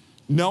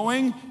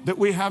 Knowing that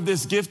we have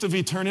this gift of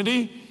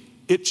eternity,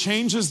 it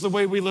changes the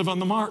way we live on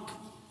the mark.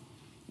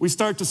 We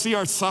start to see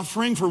our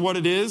suffering for what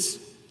it is,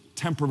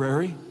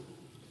 temporary.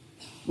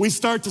 We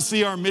start to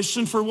see our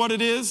mission for what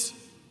it is,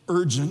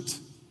 urgent.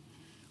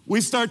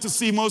 We start to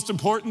see most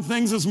important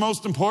things as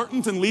most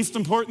important and least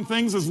important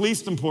things as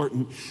least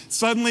important.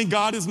 Suddenly,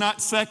 God is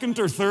not second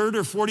or third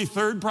or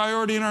 43rd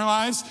priority in our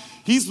lives.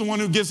 He's the one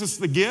who gives us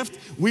the gift.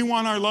 We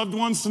want our loved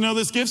ones to know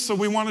this gift, so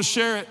we want to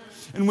share it.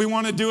 And we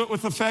want to do it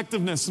with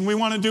effectiveness. And we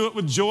want to do it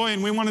with joy.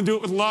 And we want to do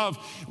it with love.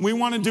 And we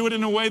want to do it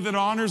in a way that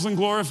honors and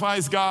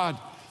glorifies God.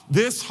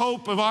 This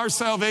hope of our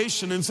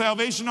salvation and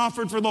salvation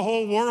offered for the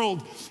whole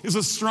world is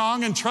a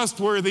strong and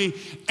trustworthy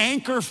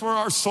anchor for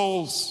our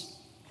souls.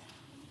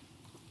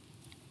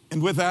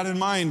 And with that in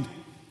mind,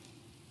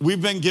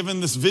 we've been given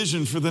this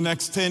vision for the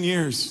next 10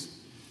 years.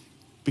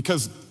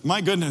 Because, my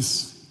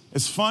goodness,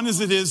 as fun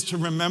as it is to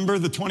remember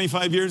the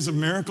 25 years of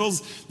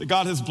miracles that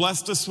God has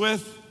blessed us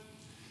with,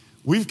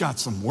 we've got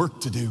some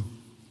work to do.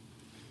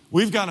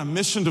 We've got a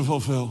mission to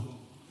fulfill.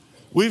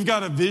 We've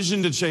got a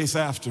vision to chase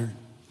after.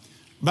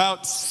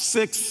 About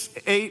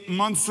 6-8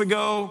 months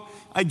ago,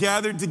 I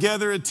gathered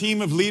together a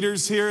team of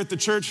leaders here at the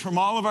church from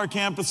all of our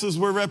campuses.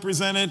 We're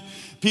represented.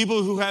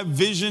 People who have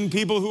vision,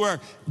 people who are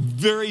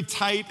very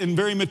tight and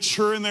very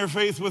mature in their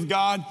faith with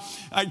God.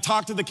 I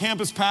talked to the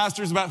campus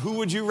pastors about who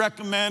would you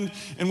recommend,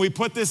 and we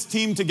put this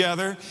team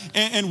together,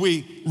 and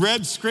we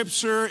read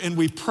scripture, and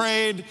we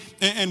prayed,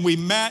 and we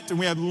met, and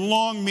we had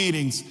long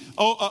meetings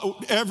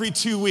every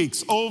 2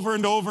 weeks, over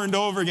and over and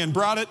over again.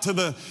 Brought it to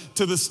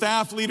the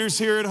staff leaders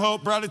here at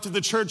Hope, brought it to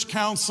the church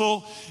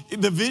council.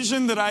 The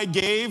vision that I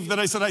gave, that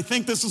I said, I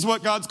think this is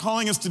what God's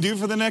calling us to do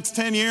for the next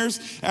 10 years.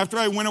 After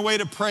I went away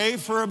to pray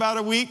for about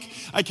a week,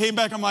 I came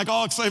back, I'm like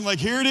all excited, I'm like,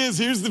 here it is,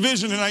 here's the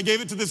vision. And I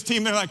gave it to this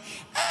team, they're like,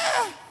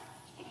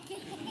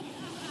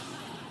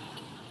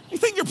 You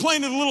think you're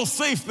playing it a little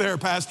safe there,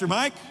 Pastor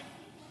Mike?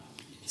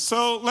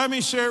 So let me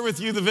share with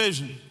you the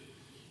vision.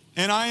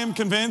 And I am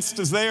convinced,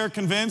 as they are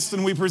convinced,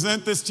 and we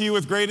present this to you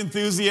with great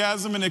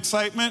enthusiasm and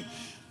excitement,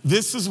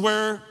 this is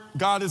where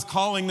God is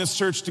calling this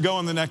church to go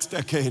in the next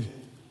decade.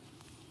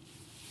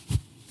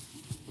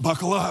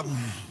 Buckle up.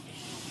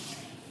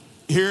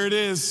 Here it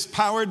is,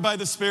 powered by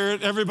the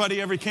Spirit. Everybody,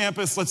 every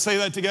campus, let's say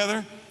that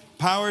together.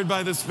 Powered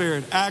by the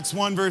Spirit. Acts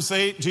 1 verse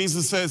 8,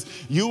 Jesus says,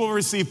 you will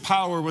receive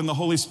power when the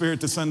Holy Spirit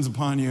descends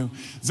upon you.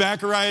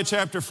 Zechariah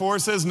chapter 4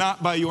 says,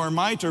 not by your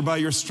might or by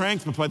your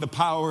strength, but by the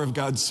power of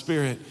God's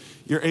Spirit,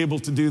 you're able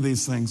to do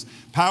these things.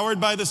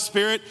 Powered by the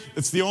Spirit,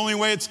 it's the only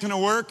way it's going to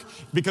work,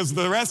 because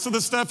the rest of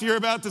the stuff you're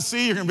about to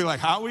see, you're going to be like,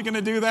 how are we going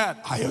to do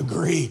that? I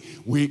agree.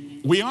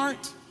 We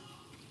aren't.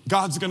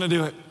 God's going to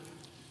do it.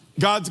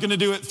 God's going to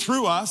do it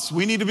through us.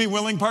 We need to be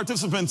willing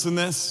participants in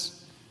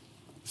this.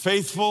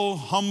 Faithful,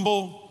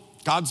 humble.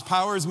 God's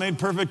power is made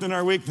perfect in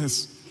our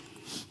weakness.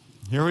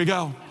 Here we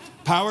go.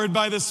 Powered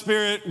by the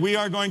Spirit, we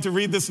are going to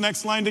read this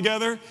next line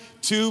together.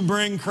 To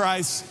bring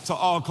Christ to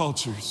all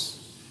cultures.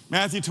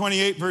 Matthew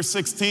 28 verse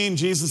 16,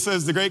 Jesus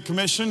says, the Great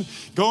Commission,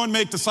 go and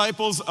make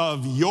disciples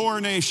of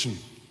your nation.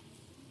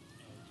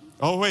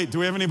 Oh wait, do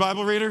we have any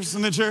Bible readers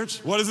in the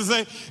church? What does it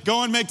say?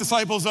 Go and make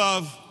disciples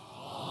of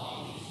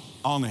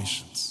all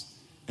nations.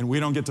 And we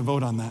don't get to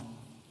vote on that.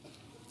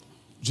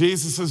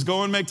 Jesus says,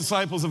 go and make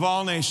disciples of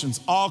all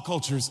nations, all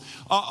cultures,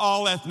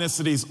 all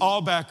ethnicities,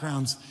 all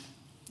backgrounds.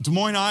 Des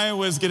Moines,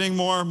 Iowa is getting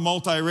more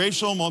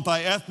multiracial,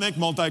 multi-ethnic,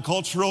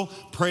 multicultural.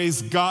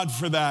 Praise God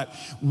for that.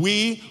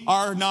 We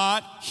are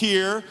not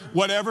here.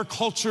 Whatever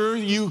culture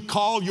you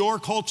call your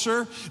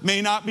culture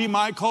may not be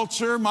my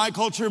culture. My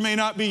culture may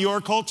not be your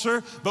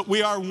culture, but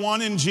we are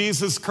one in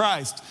Jesus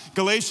Christ.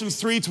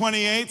 Galatians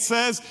 3:28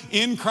 says,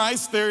 in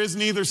Christ there is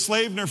neither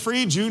slave nor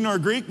free, Jew nor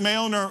Greek,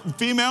 male nor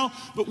female,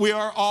 but we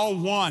are all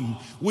one.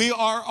 We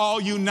are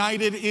all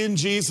united in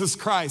Jesus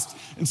Christ.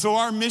 And so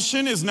our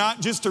mission is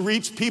not just to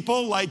reach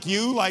people like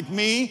you, like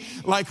me,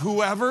 like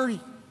whoever,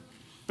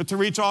 but to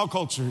reach all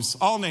cultures,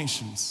 all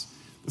nations.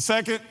 The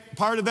second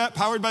part of that,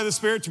 powered by the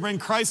Spirit to bring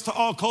Christ to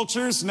all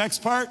cultures.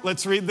 Next part,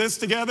 let's read this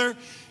together.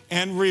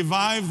 And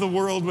revive the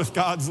world with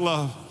God's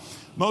love.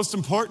 Most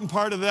important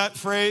part of that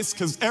phrase,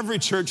 because every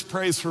church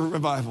prays for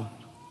revival.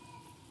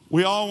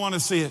 We all want to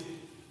see it.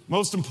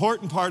 Most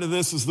important part of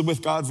this is the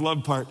with God's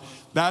love part.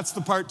 That's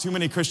the part too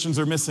many Christians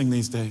are missing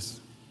these days.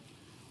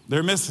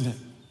 They're missing it.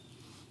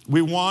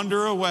 We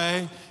wander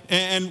away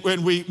and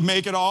when we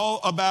make it all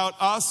about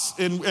us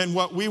and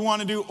what we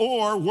want to do,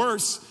 or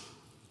worse,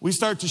 we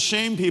start to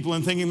shame people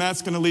and thinking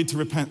that's going to lead to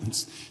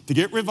repentance. To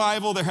get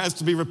revival, there has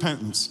to be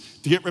repentance.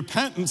 To get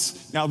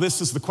repentance, now this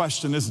is the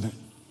question, isn't it?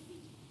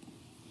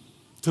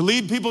 To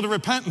lead people to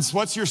repentance,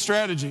 what's your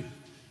strategy?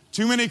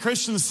 Too many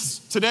Christians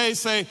today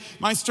say,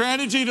 my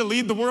strategy to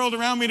lead the world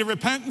around me to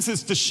repentance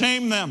is to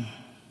shame them,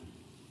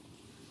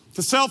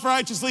 to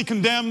self-righteously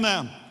condemn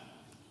them,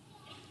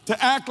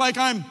 to act like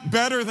I'm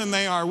better than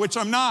they are, which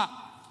I'm not.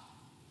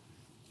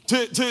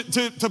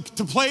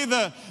 To play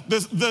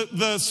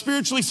the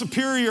spiritually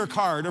superior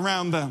card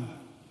around them.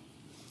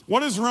 What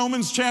does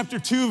Romans chapter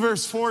 2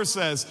 verse 4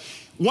 says?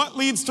 What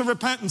leads to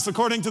repentance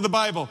according to the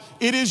Bible?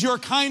 It is your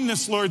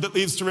kindness, Lord, that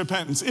leads to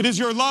repentance. It is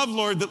your love,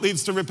 Lord, that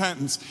leads to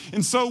repentance.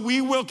 And so we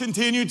will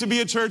continue to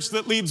be a church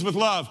that leads with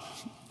love.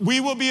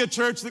 We will be a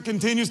church that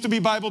continues to be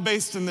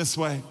Bible-based in this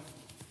way.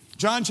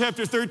 John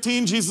chapter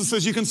 13, Jesus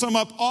says, you can sum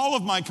up all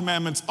of my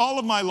commandments, all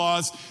of my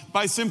laws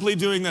by simply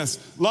doing this.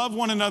 Love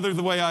one another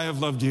the way I have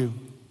loved you.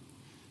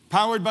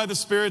 Powered by the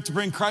Spirit to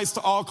bring Christ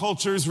to all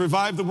cultures,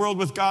 revive the world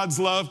with God's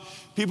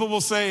love. People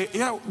will say,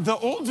 yeah, the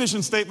old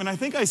vision statement, I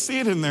think I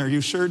see it in there.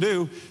 You sure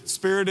do.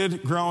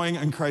 Spirited, growing,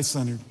 and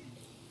Christ-centered.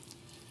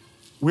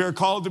 We are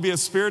called to be a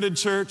spirited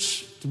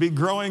church, to be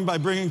growing by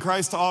bringing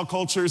Christ to all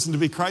cultures, and to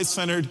be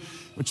Christ-centered,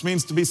 which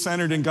means to be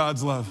centered in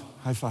God's love.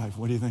 High five.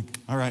 What do you think?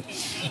 All right.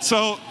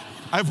 So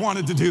I've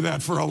wanted to do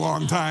that for a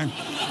long time.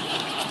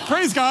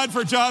 Praise God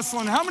for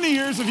Jocelyn. How many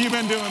years have you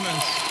been doing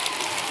this?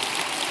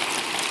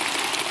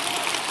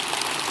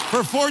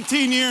 For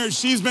 14 years,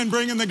 she's been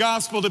bringing the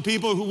gospel to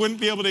people who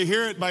wouldn't be able to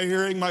hear it by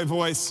hearing my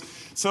voice.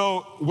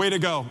 So, way to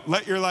go.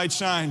 Let your light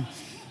shine.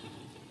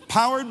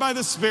 Powered by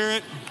the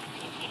Spirit.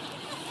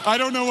 I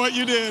don't know what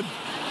you did.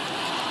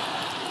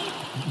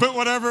 But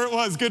whatever it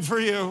was, good for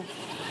you.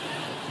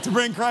 To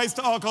bring Christ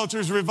to all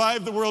cultures,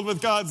 revive the world with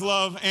God's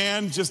love,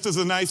 and just as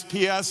a nice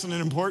PS and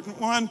an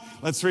important one,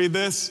 let's read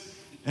this,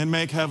 and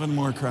make heaven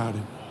more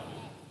crowded.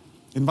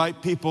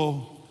 Invite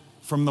people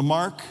from the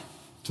mark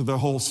to the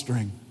whole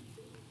string.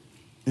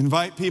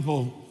 Invite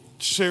people,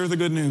 share the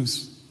good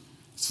news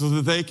so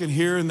that they can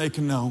hear and they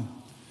can know,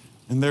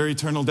 and their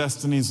eternal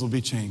destinies will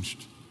be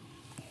changed.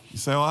 You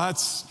say, well,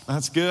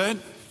 that's good.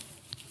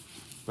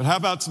 But how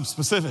about some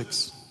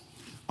specifics?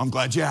 I'm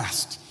glad you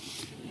asked.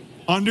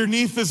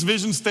 Underneath this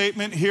vision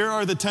statement, here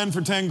are the 10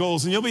 for 10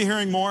 goals. And you'll be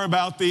hearing more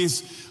about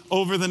these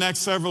over the next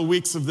several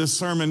weeks of this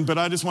sermon, but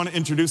I just want to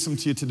introduce them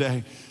to you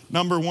today.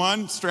 Number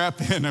one,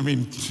 strap in. I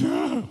mean,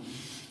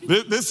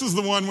 this is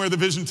the one where the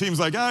vision team's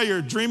like,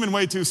 you're dreaming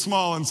way too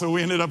small, and so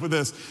we ended up with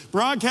this.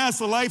 Broadcast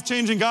the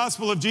life-changing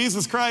gospel of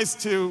Jesus Christ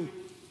to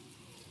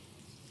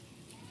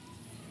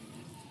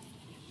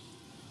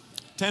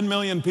 10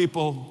 million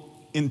people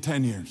in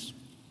 10 years.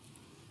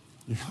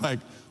 You're like,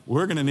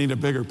 we're going to need a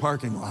bigger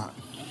parking lot.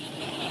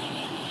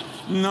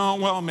 No,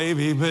 well,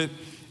 maybe, but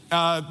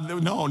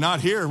no,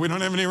 not here. We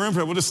don't have any room for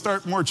it. We'll just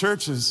start more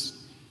churches.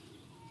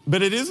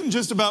 But it isn't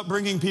just about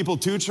bringing people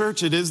to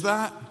church. It is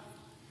that.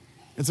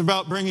 It's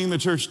about bringing the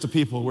church to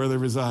people where they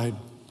reside.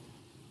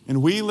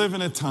 And we live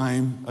in a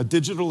time, a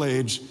digital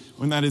age,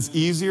 when that is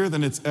easier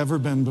than it's ever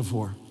been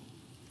before.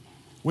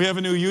 We have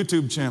a new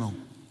YouTube channel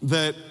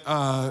that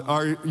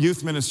our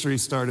youth ministry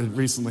started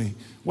recently.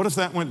 What if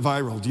that went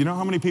viral? Do you know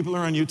how many people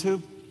are on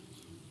YouTube?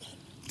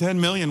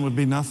 10 million would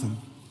be nothing.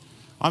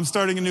 I'm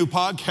starting a new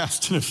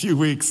podcast in a few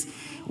weeks,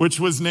 which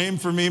was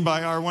named for me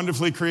by our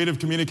wonderfully creative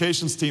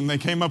communications team. They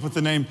came up with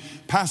the name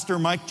Pastor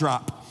Mic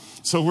Drop.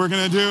 So we're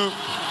going to do,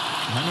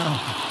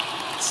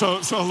 I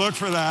know. So look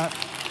for that.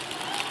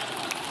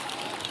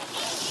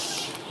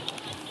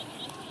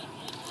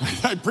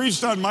 I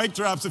preached on mic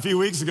drops a few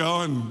weeks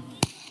ago, and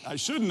I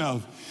shouldn't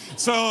have.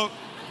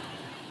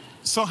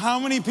 So how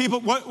many people,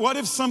 what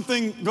if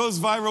something goes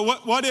viral?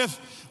 What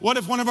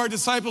if one of our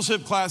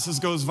discipleship classes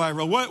goes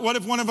viral? What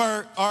if one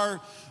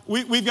of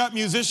we've got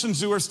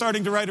musicians who are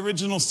starting to write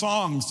original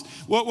songs.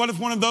 What if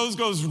one of those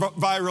goes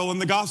viral and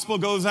the gospel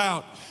goes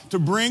out? To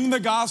bring the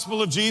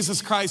gospel of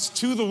Jesus Christ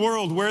to the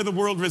world where the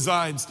world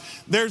resides.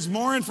 There's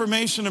more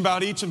information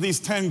about each of these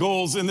 10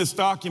 goals in this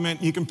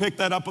document. You can pick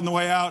that up on the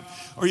way out,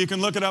 or you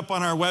can look it up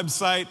on our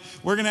website.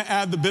 We're going to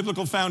add the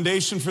biblical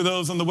foundation for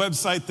those on the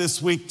website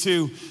this week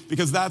too,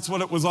 because that's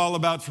what it was all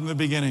about from the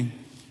beginning.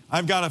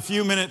 I've got a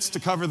few minutes to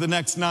cover the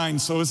next 9,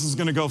 so this is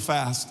going to go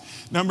fast.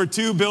 Number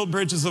 2, build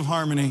bridges of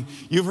harmony.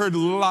 You've heard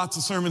lots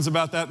of sermons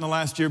about that in the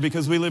last year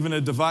because we live in a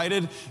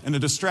divided and a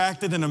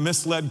distracted and a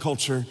misled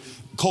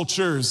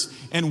cultures,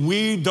 and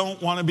we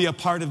don't want to be a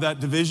part of that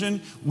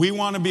division. We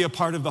want to be a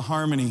part of the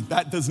harmony.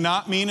 That does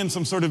not mean in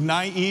some sort of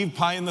naive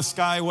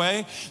pie-in-the-sky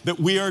way that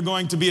we are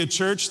going to be a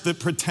church that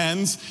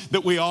pretends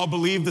that we all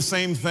believe the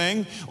same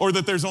thing or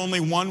that there's only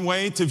one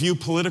way to view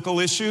political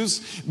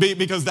issues,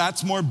 because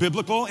that's more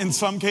biblical. In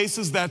some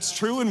cases, that's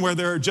true, and where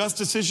there are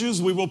justice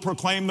issues, we will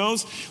proclaim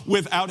those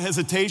without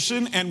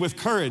hesitation and with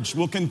courage.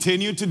 We'll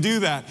continue to do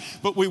that,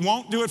 but we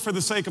won't do it for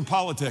the sake of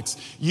politics.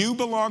 You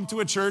belong to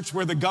a church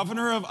where the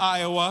governor of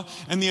Iowa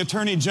and the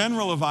Attorney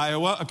General of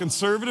Iowa, a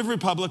conservative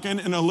Republican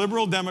and a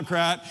liberal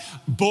Democrat,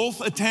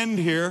 both attend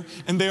here,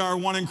 and they are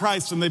one in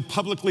Christ, and they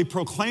publicly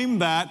proclaim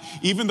that,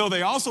 even though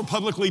they also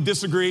publicly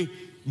disagree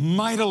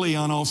mightily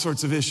on all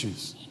sorts of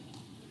issues.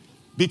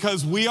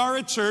 Because we are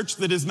a church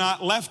that is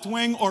not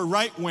left-wing or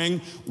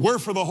right-wing. We're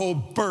for the whole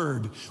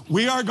bird.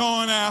 We are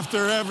going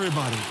after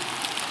everybody.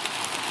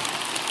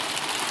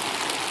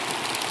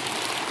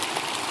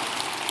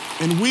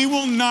 And we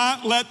will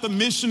not let the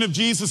mission of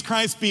Jesus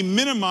Christ be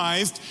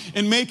minimized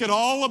and make it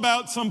all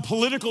about some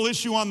political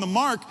issue on the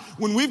mark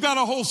when we've got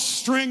a whole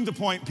string to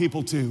point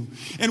people to.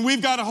 And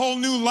we've got a whole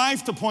new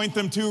life to point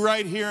them to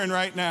right here and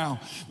right now.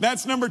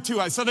 That's number 2.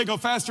 I said I'd go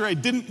faster. I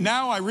didn't.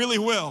 Now I really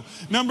will.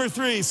 Number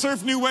 3,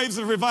 surf new waves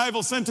of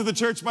revival sent to the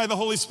church by the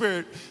Holy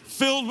Spirit,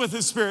 filled with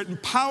His Spirit,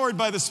 empowered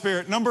by the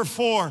Spirit. Number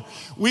 4,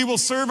 we will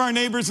serve our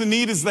neighbors in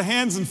need as the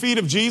hands and feet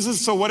of Jesus.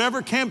 So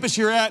whatever campus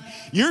you're at,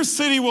 your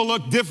city will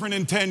look different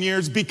in 10 years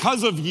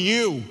because of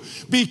you,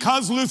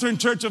 because Lutheran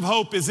Church of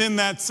Hope is in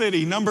that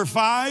city. Number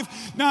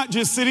 5, not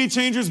just city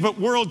changers, but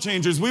world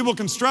changers. We will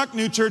construct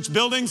new church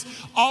buildings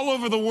all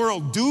over the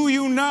world. Do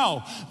you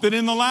know that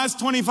in the last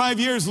 25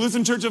 years,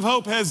 Lutheran Church of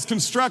Hope has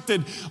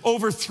constructed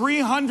over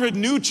 300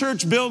 new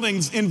church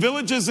buildings in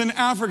villages in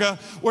Africa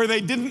where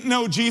they didn't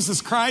know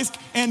Jesus Christ?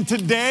 And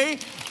today,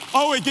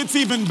 it gets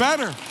even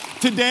better.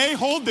 Today,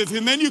 hold this,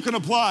 and then you can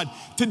applaud.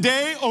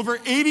 Today, over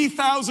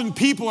 80,000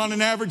 people on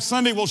an average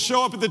Sunday will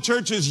show up at the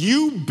churches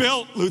you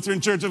built,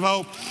 Lutheran Church of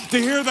Hope, to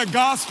hear the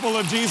gospel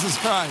of Jesus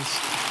Christ.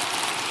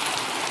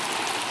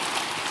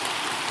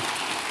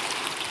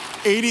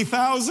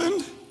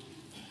 80,000?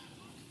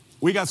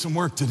 We got some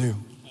work to do.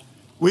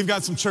 We've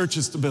got some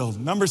churches to build.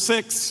 Number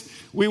 6,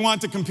 we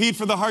want to compete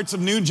for the hearts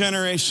of new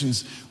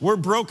generations. We're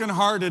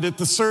brokenhearted at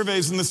the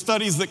surveys and the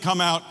studies that come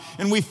out,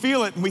 and we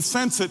feel it and we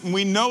sense it and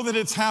we know that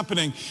it's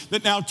happening,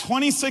 that now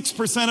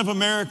 26% of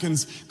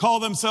Americans call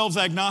themselves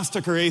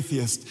agnostic or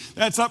atheist.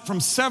 That's up from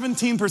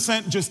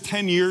 17% just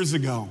 10 years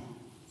ago.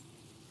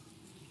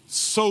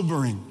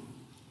 Sobering.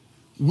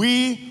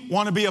 We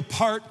want to be a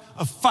part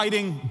of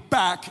fighting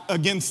back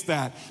against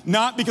that.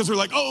 Not because we're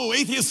like,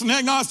 atheists and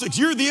agnostics,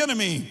 you're the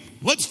enemy.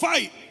 Let's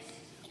fight.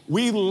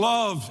 We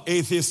love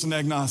atheists and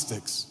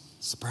agnostics.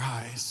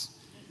 Surprise.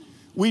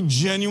 We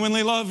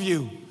genuinely love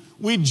you.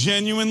 We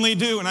genuinely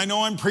do. And I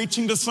know I'm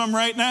preaching to some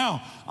right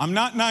now. I'm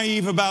not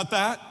naive about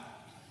that.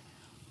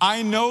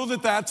 I know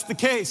that that's the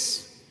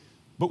case.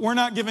 But we're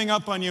not giving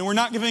up on you. We're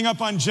not giving up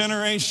on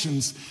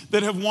generations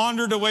that have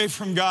wandered away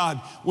from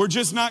God. We're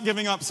just not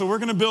giving up. So we're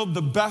going to build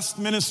the best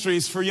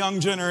ministries for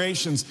young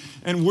generations,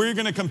 and we're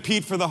going to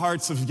compete for the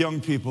hearts of young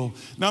people.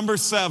 Number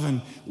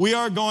 7, we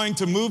are going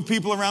to move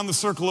people around the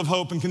circle of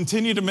hope and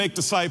continue to make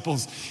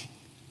disciples,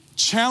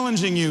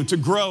 challenging you to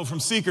grow from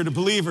seeker to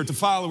believer to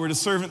follower to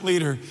servant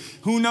leader.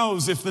 Who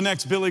knows if the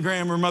next Billy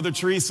Graham or Mother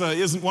Teresa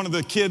isn't one of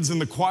the kids in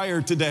the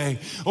choir today,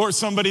 or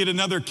somebody at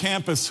another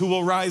campus who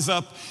will rise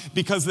up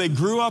because they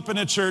grew up in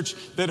a church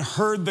that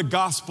heard the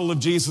gospel of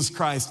Jesus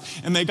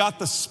Christ, and they got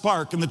the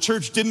spark, and the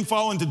church didn't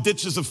fall into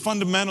ditches of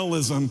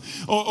fundamentalism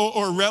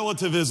or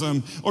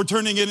relativism or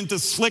turning it into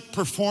slick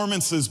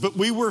performances, but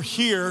we were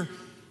here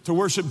to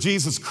worship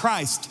Jesus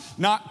Christ,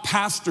 not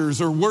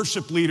pastors or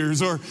worship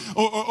leaders or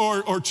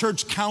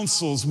church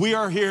councils. We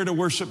are here to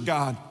worship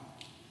God,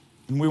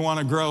 and we want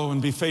to grow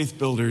and be faith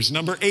builders.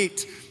 Number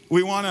 8,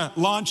 we want to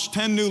launch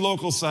 10 new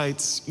local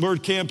sites,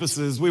 Word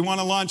campuses. We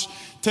want to launch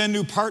 10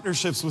 new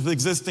partnerships with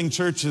existing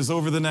churches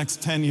over the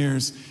next 10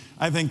 years.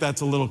 I think that's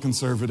a little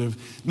conservative.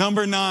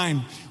 Number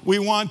 9, we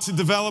want to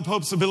develop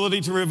Hope's ability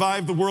to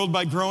revive the world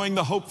by growing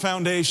the Hope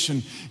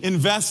Foundation,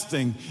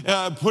 investing,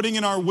 putting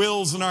in our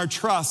wills and our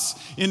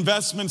trusts,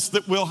 investments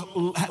that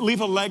will leave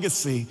a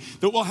legacy,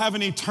 that will have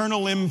an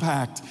eternal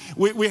impact.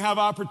 We have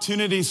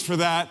opportunities for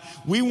that.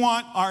 We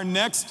want our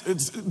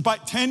by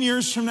 10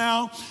 years from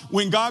now,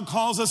 when God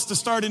calls us to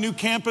start a new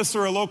campus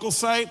or a local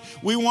site,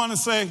 we want to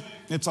say,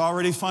 it's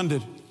already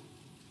funded.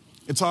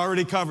 It's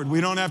already covered. We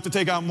don't have to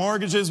take out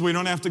mortgages. We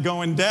don't have to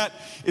go in debt.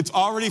 It's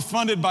already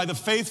funded by the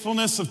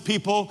faithfulness of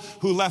people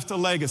who left a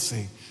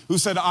legacy, who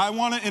said, I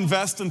want to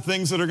invest in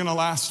things that are going to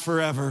last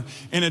forever,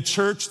 in a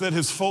church that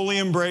has fully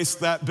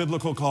embraced that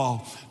biblical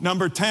call.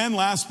 Number 10,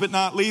 last but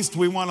not least,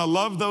 we want to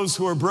love those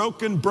who are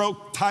broken,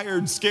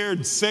 tired,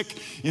 scared, sick,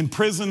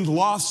 imprisoned,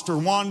 lost, or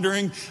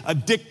wandering,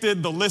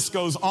 addicted. The list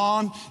goes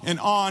on and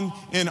on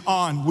and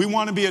on. We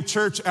want to be a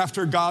church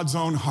after God's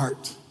own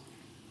heart,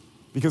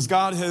 because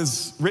God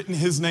has written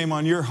his name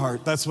on your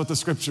heart. That's what the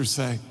scriptures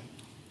say.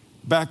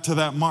 Back to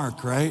that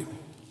mark, right?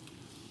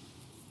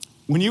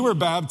 When you were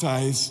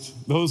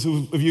baptized, those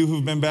of you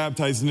who've been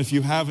baptized, and if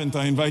you haven't,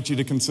 I invite you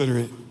to consider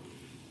it.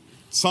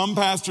 Some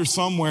pastor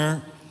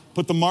somewhere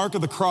put the mark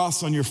of the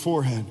cross on your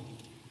forehead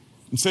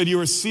and said you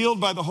are sealed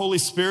by the Holy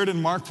Spirit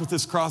and marked with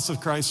this cross of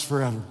Christ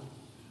forever.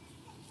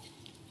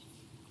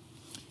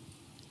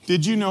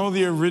 Did you know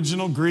the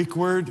original Greek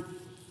word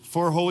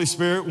for Holy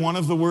Spirit, one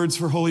of the words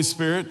for Holy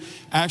Spirit,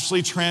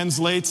 actually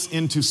translates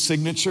into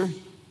signature?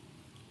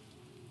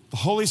 The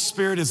Holy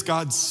Spirit is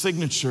God's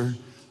signature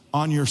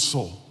on your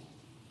soul.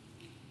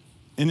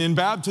 And in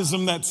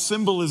baptism, that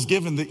symbol is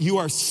given that you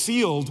are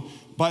sealed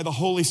by the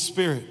Holy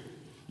Spirit.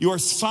 You are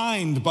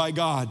signed by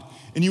God,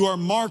 and you are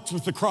marked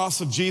with the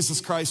cross of Jesus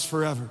Christ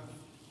forever.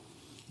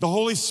 The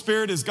Holy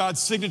Spirit is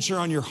God's signature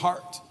on your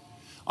heart,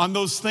 on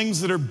those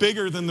things that are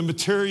bigger than the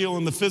material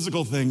and the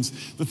physical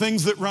things, the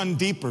things that run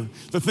deeper,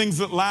 the things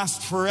that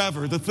last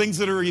forever, the things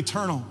that are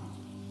eternal.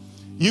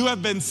 You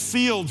have been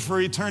sealed for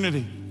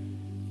eternity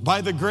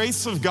by the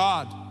grace of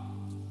God.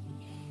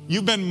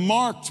 You've been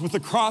marked with the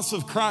cross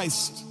of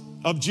Christ,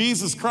 of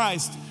Jesus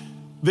Christ,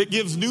 that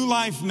gives new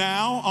life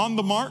now on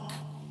the mark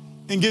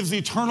and gives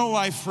eternal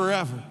life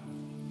forever.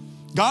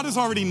 God has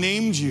already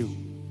named you.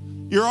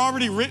 You're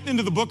already written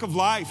into the book of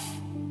life.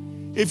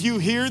 If you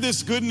hear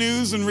this good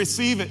news and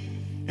receive it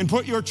and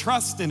put your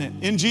trust in it,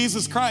 in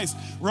Jesus Christ,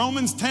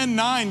 Romans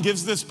 10:9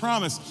 gives this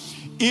promise.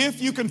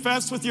 If you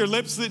confess with your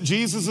lips that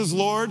Jesus is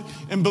Lord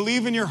and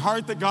believe in your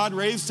heart that God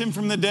raised him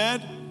from the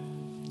dead,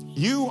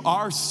 you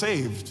are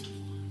saved.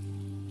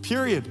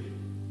 Period.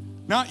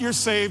 Not you're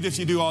saved if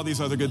you do all these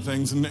other good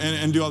things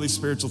and do all these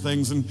spiritual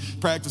things and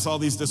practice all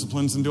these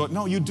disciplines and do it.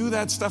 No, you do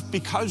that stuff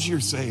because you're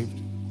saved,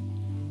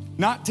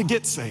 not to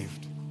get saved.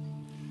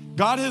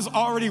 God has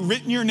already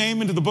written your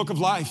name into the book of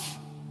life.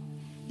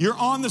 You're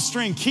on the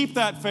string. Keep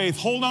that faith.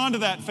 Hold on to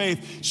that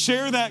faith.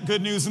 Share that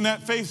good news and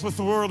that faith with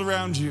the world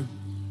around you.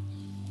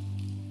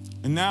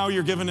 And now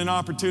you're given an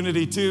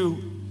opportunity to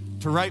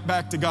write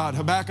back to God.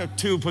 Habakkuk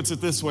 2 puts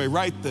it this way.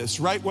 Write this.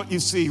 Write what you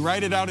see.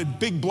 Write it out in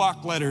big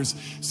block letters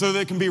so that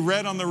it can be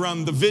read on the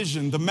run. The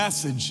vision, the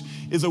message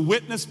is a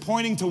witness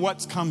pointing to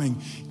what's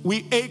coming.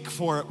 We ache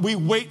for it. We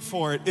wait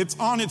for it. It's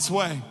on its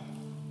way.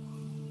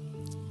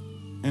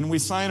 And we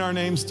sign our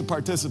names to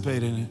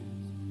participate in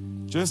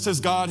it. Just as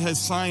God has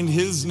signed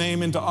his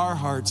name into our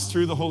hearts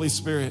through the Holy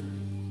Spirit,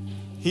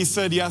 he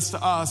said yes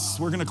to us.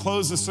 We're going to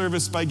close the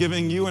service by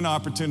giving you an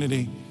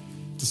opportunity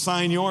to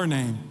sign your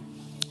name.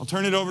 I'll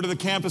turn it over to the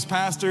campus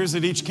pastors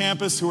at each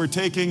campus who are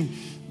taking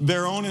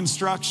their own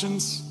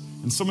instructions.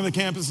 And some of the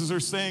campuses are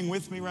staying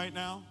with me right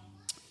now.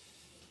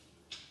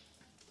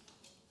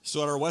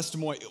 So at our West Des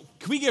Moines,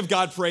 can we give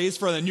God praise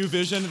for that new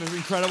vision?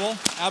 Incredible.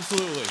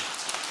 Absolutely.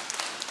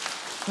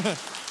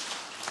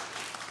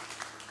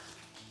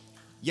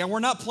 Yeah, we're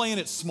not playing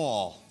it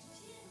small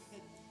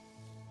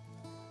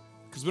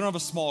because we don't have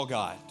a small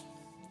God.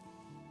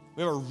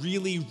 We have a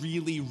really,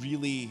 really,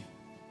 really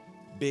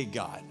big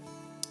God.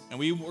 And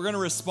we're going to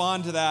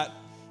respond to that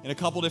in a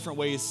couple different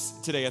ways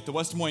today. At the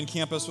West Des Moines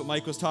campus, what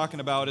Mike was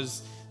talking about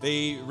is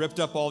they ripped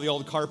up all the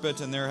old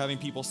carpet and they're having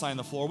people sign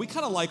the floor. We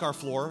kind of like our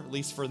floor, at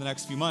least for the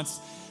next few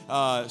months.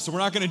 So we're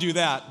not going to do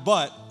that.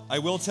 But I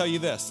will tell you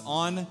this.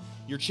 On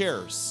your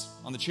chairs,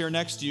 on the chair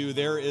next to you,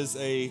 there is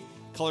a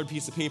colored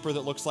piece of paper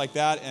that looks like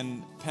that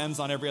and pens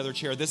on every other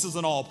chair. This is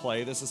an all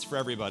play. This is for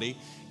everybody.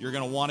 You're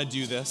going to want to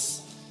do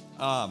this.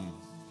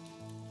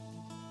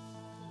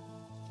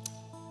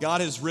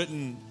 God has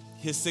written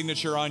his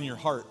signature on your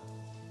heart.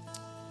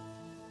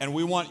 And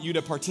we want you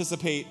to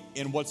participate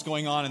in what's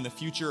going on in the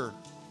future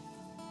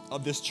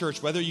of this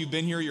church, whether you've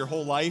been here your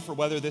whole life or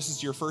whether this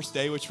is your first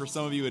day, which for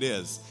some of you it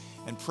is.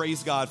 And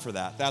praise God for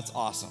that. That's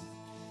awesome.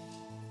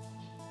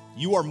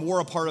 You are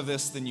more a part of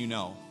this than you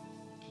know.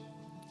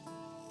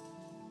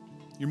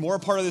 You're more a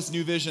part of this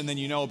new vision than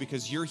you know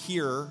because you're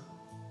here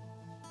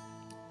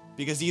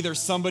because either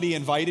somebody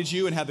invited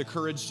you and had the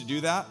courage to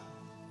do that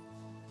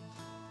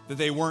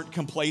they weren't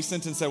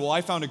complacent and said, well,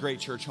 I found a great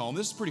church home.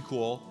 This is pretty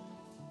cool.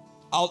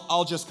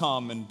 I'll just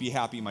come and be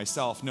happy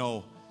myself.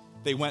 No,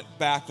 they went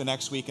back the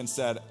next week and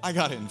said, I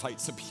got to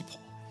invite some people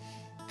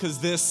because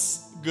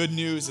this good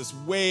news is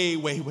way,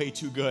 way, way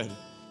too good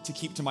to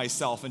keep to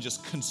myself and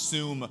just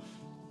consume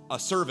a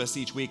service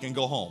each week and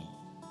go home.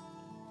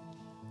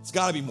 It's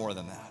got to be more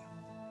than that.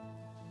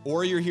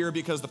 Or you're here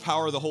because the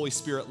power of the Holy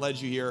Spirit led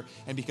you here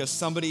and because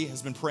somebody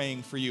has been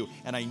praying for you.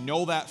 And I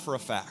know that for a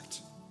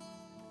fact.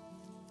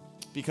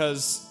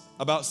 Because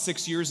about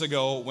 6 years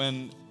ago,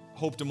 when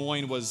Hope Des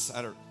Moines was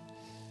at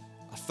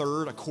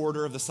a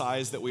quarter of the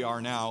size that we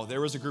are now, there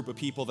was a group of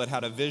people that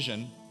had a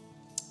vision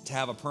to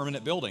have a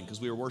permanent building because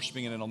we were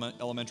worshiping in an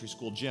elementary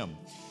school gym.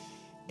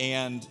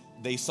 And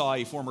they saw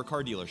a former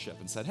car dealership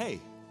and said, hey,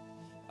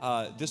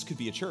 this could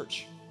be a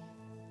church.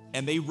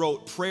 And they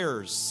wrote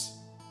prayers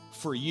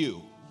for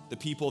you, the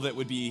people that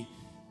would be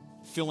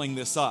filling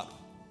this up.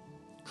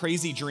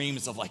 Crazy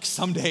dreams of like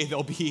someday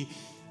there'll be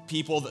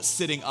people that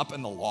sitting up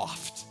in the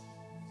loft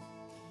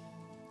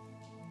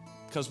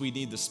because we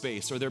need the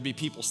space, or there'd be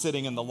people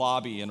sitting in the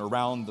lobby and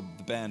around the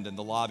bend in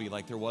the lobby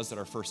like there was at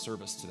our first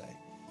service today.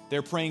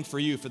 They're praying for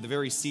you for the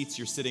very seats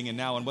you're sitting in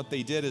now. And what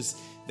they did is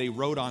they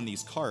wrote on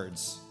these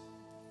cards.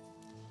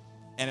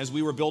 And as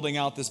we were building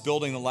out this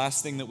building, the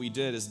last thing that we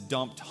did is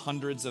dumped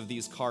hundreds of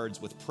these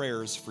cards with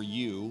prayers for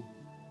you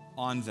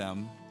on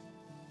them.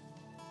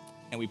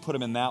 And we put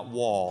them in that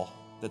wall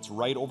that's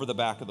right over the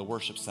back of the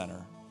worship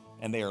center.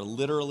 And they are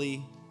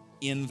literally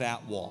in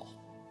that wall.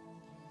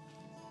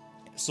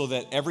 So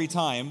that every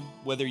time,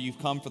 whether you've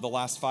come for the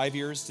last 5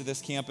 years to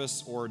this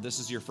campus or this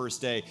is your first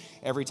day,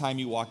 every time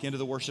you walk into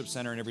the worship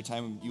center and every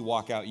time you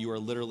walk out, you are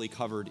literally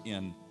covered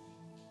in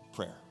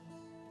prayer.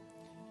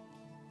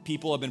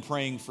 People have been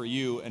praying for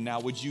you, and now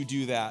would you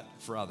do that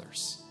for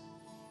others?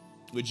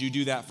 Would you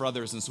do that for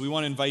others? And so we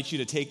want to invite you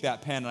to take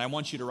that pen, and I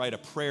want you to write a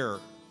prayer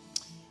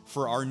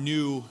for our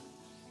new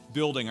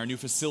building, our new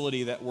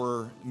facility that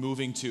we're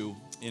moving to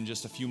in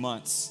just a few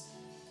months.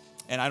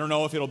 And I don't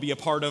know if it'll be a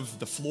part of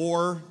the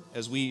floor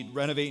as we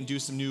renovate and do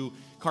some new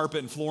carpet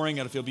and flooring,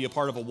 and if it'll be a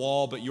part of a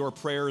wall, but your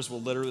prayers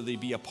will literally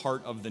be a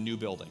part of the new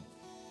building.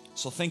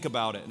 So think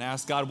about it and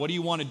ask God, what do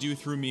you want to do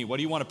through me? What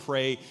do you want to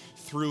pray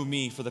through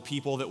me for the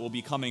people that will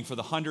be coming, for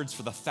the hundreds,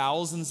 for the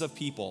thousands of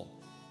people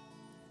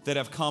that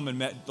have come and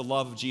met the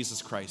love of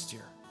Jesus Christ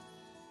here?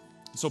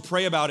 So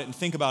pray about it and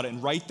think about it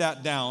and write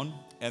that down.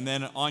 And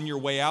then on your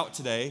way out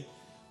today,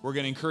 we're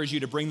going to encourage you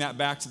to bring that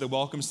back to the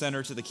Welcome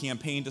Center, to the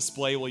campaign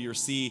display where you'll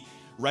see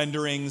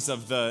renderings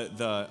of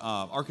the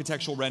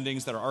architectural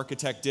renderings that our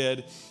architect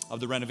did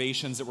of the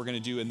renovations that we're going to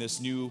do in this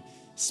new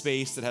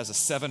space that has a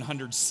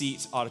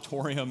 700-seat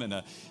auditorium and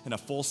a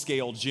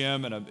full-scale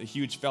gym and a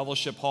huge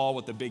fellowship hall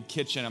with a big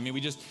kitchen. I mean,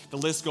 the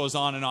list goes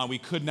on and on. We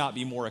could not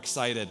be more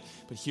excited.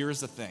 But here's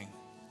the thing.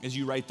 As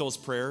you write those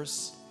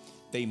prayers,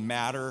 they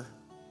matter.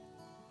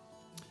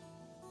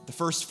 The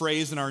first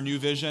phrase in our new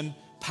vision,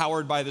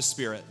 powered by the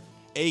Spirit,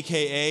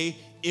 AKA,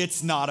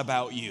 it's not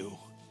about you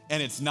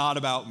and it's not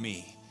about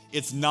me.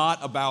 It's not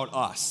about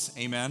us.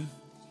 Amen?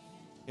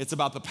 It's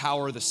about the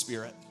power of the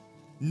Spirit.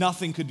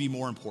 Nothing could be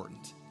more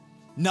important.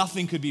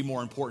 Nothing could be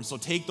more important. So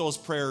take those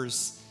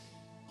prayers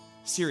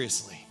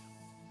seriously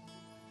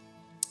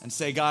and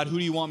say, God, who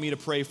do you want me to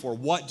pray for?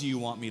 What do you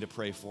want me to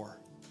pray for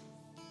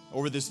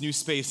over this new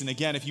space? And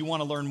again, if you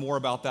want to learn more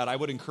about that, I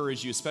would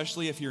encourage you,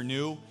 especially if you're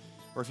new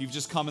or if you've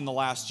just come in the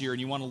last year and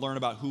you want to learn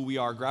about who we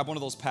are, grab one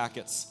of those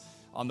packets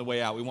on the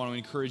way out. We want to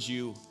encourage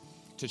you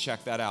to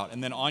check that out.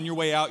 And then on your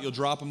way out, you'll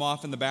drop them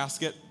off in the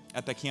basket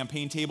at the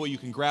campaign table. You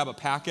can grab a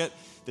packet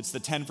that's the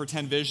 10 for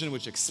 10 vision,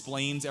 which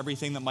explains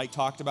everything that Mike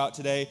talked about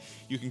today.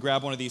 You can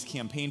grab one of these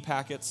campaign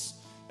packets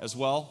as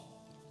well.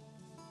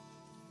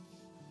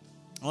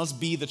 And let's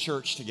be the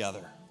church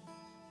together.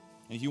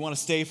 And if you want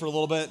to stay for a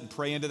little bit and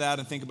pray into that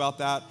and think about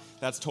that,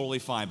 that's totally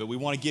fine. But we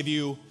want to give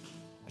you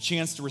a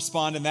chance to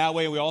respond in that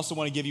way. We also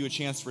want to give you a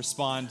chance to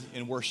respond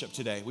in worship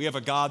today. We have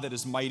a God that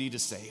is mighty to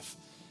save.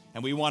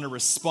 And we want to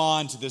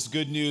respond to this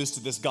good news, to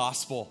this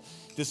gospel,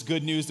 this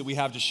good news that we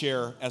have to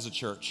share as a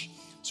church.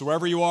 So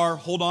wherever you are,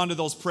 hold on to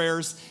those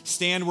prayers,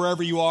 stand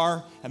wherever you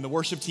are, and the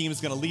worship team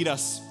is going to lead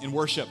us in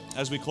worship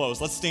as we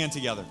close. Let's stand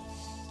together.